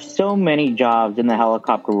 There are so many jobs in the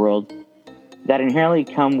helicopter world that inherently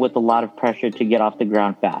come with a lot of pressure to get off the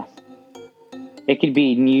ground fast. It could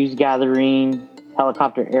be news gathering,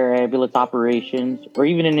 helicopter air ambulance operations, or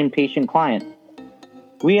even an impatient client.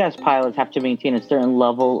 We as pilots have to maintain a certain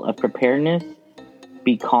level of preparedness,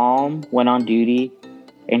 be calm when on duty,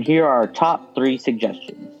 and here are our top 3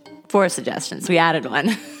 suggestions. 4 suggestions. We added one.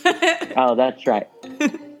 Oh, that's right.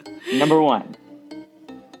 Number 1.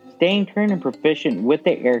 Staying current and proficient with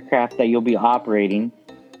the aircraft that you'll be operating.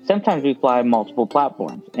 Sometimes we fly multiple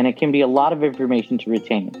platforms, and it can be a lot of information to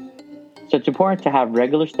retain. So it's important to have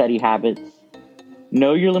regular study habits,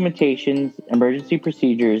 know your limitations, emergency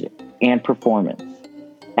procedures, and performance.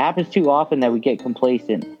 It happens too often that we get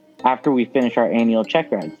complacent after we finish our annual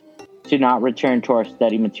check rides to not return to our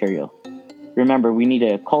study material. Remember, we need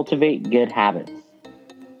to cultivate good habits.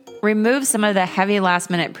 Remove some of the heavy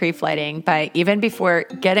last-minute pre-flighting by, even before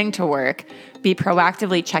getting to work, be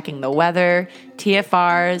proactively checking the weather,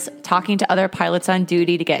 TFRs, talking to other pilots on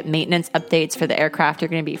duty to get maintenance updates for the aircraft you're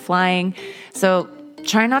going to be flying. So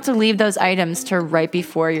try not to leave those items to right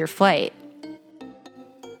before your flight.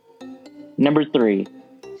 Number 3,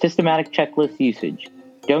 systematic checklist usage.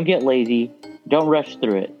 Don't get lazy. Don't rush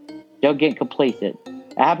through it. Don't get complacent.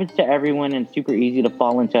 It happens to everyone, and super easy to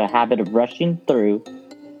fall into a habit of rushing through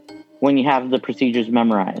when you have the procedures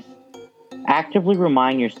memorized. Actively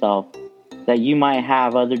remind yourself that you might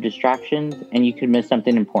have other distractions and you could miss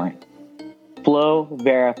something important. Flow,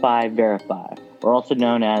 verify, verify. or also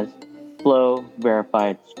known as Flow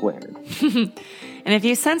Verified Squared. And if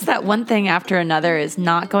you sense that one thing after another is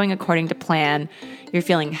not going according to plan, you're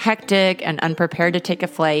feeling hectic and unprepared to take a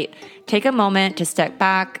flight, take a moment to step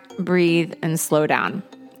back, breathe, and slow down.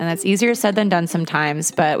 And that's easier said than done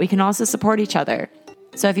sometimes, but we can also support each other.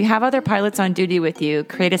 So if you have other pilots on duty with you,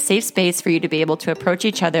 create a safe space for you to be able to approach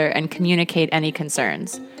each other and communicate any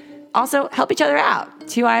concerns. Also, help each other out.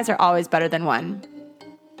 2 eyes are always better than one.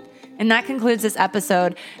 And that concludes this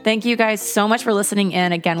episode. Thank you guys so much for listening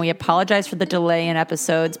in. Again, we apologize for the delay in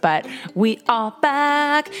episodes, but we are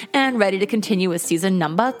back and ready to continue with season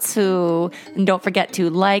number 2. And don't forget to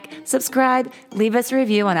like, subscribe, leave us a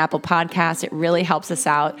review on Apple Podcasts. It really helps us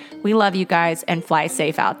out. We love you guys and fly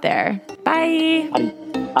safe out there. Bye.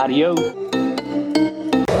 Adios.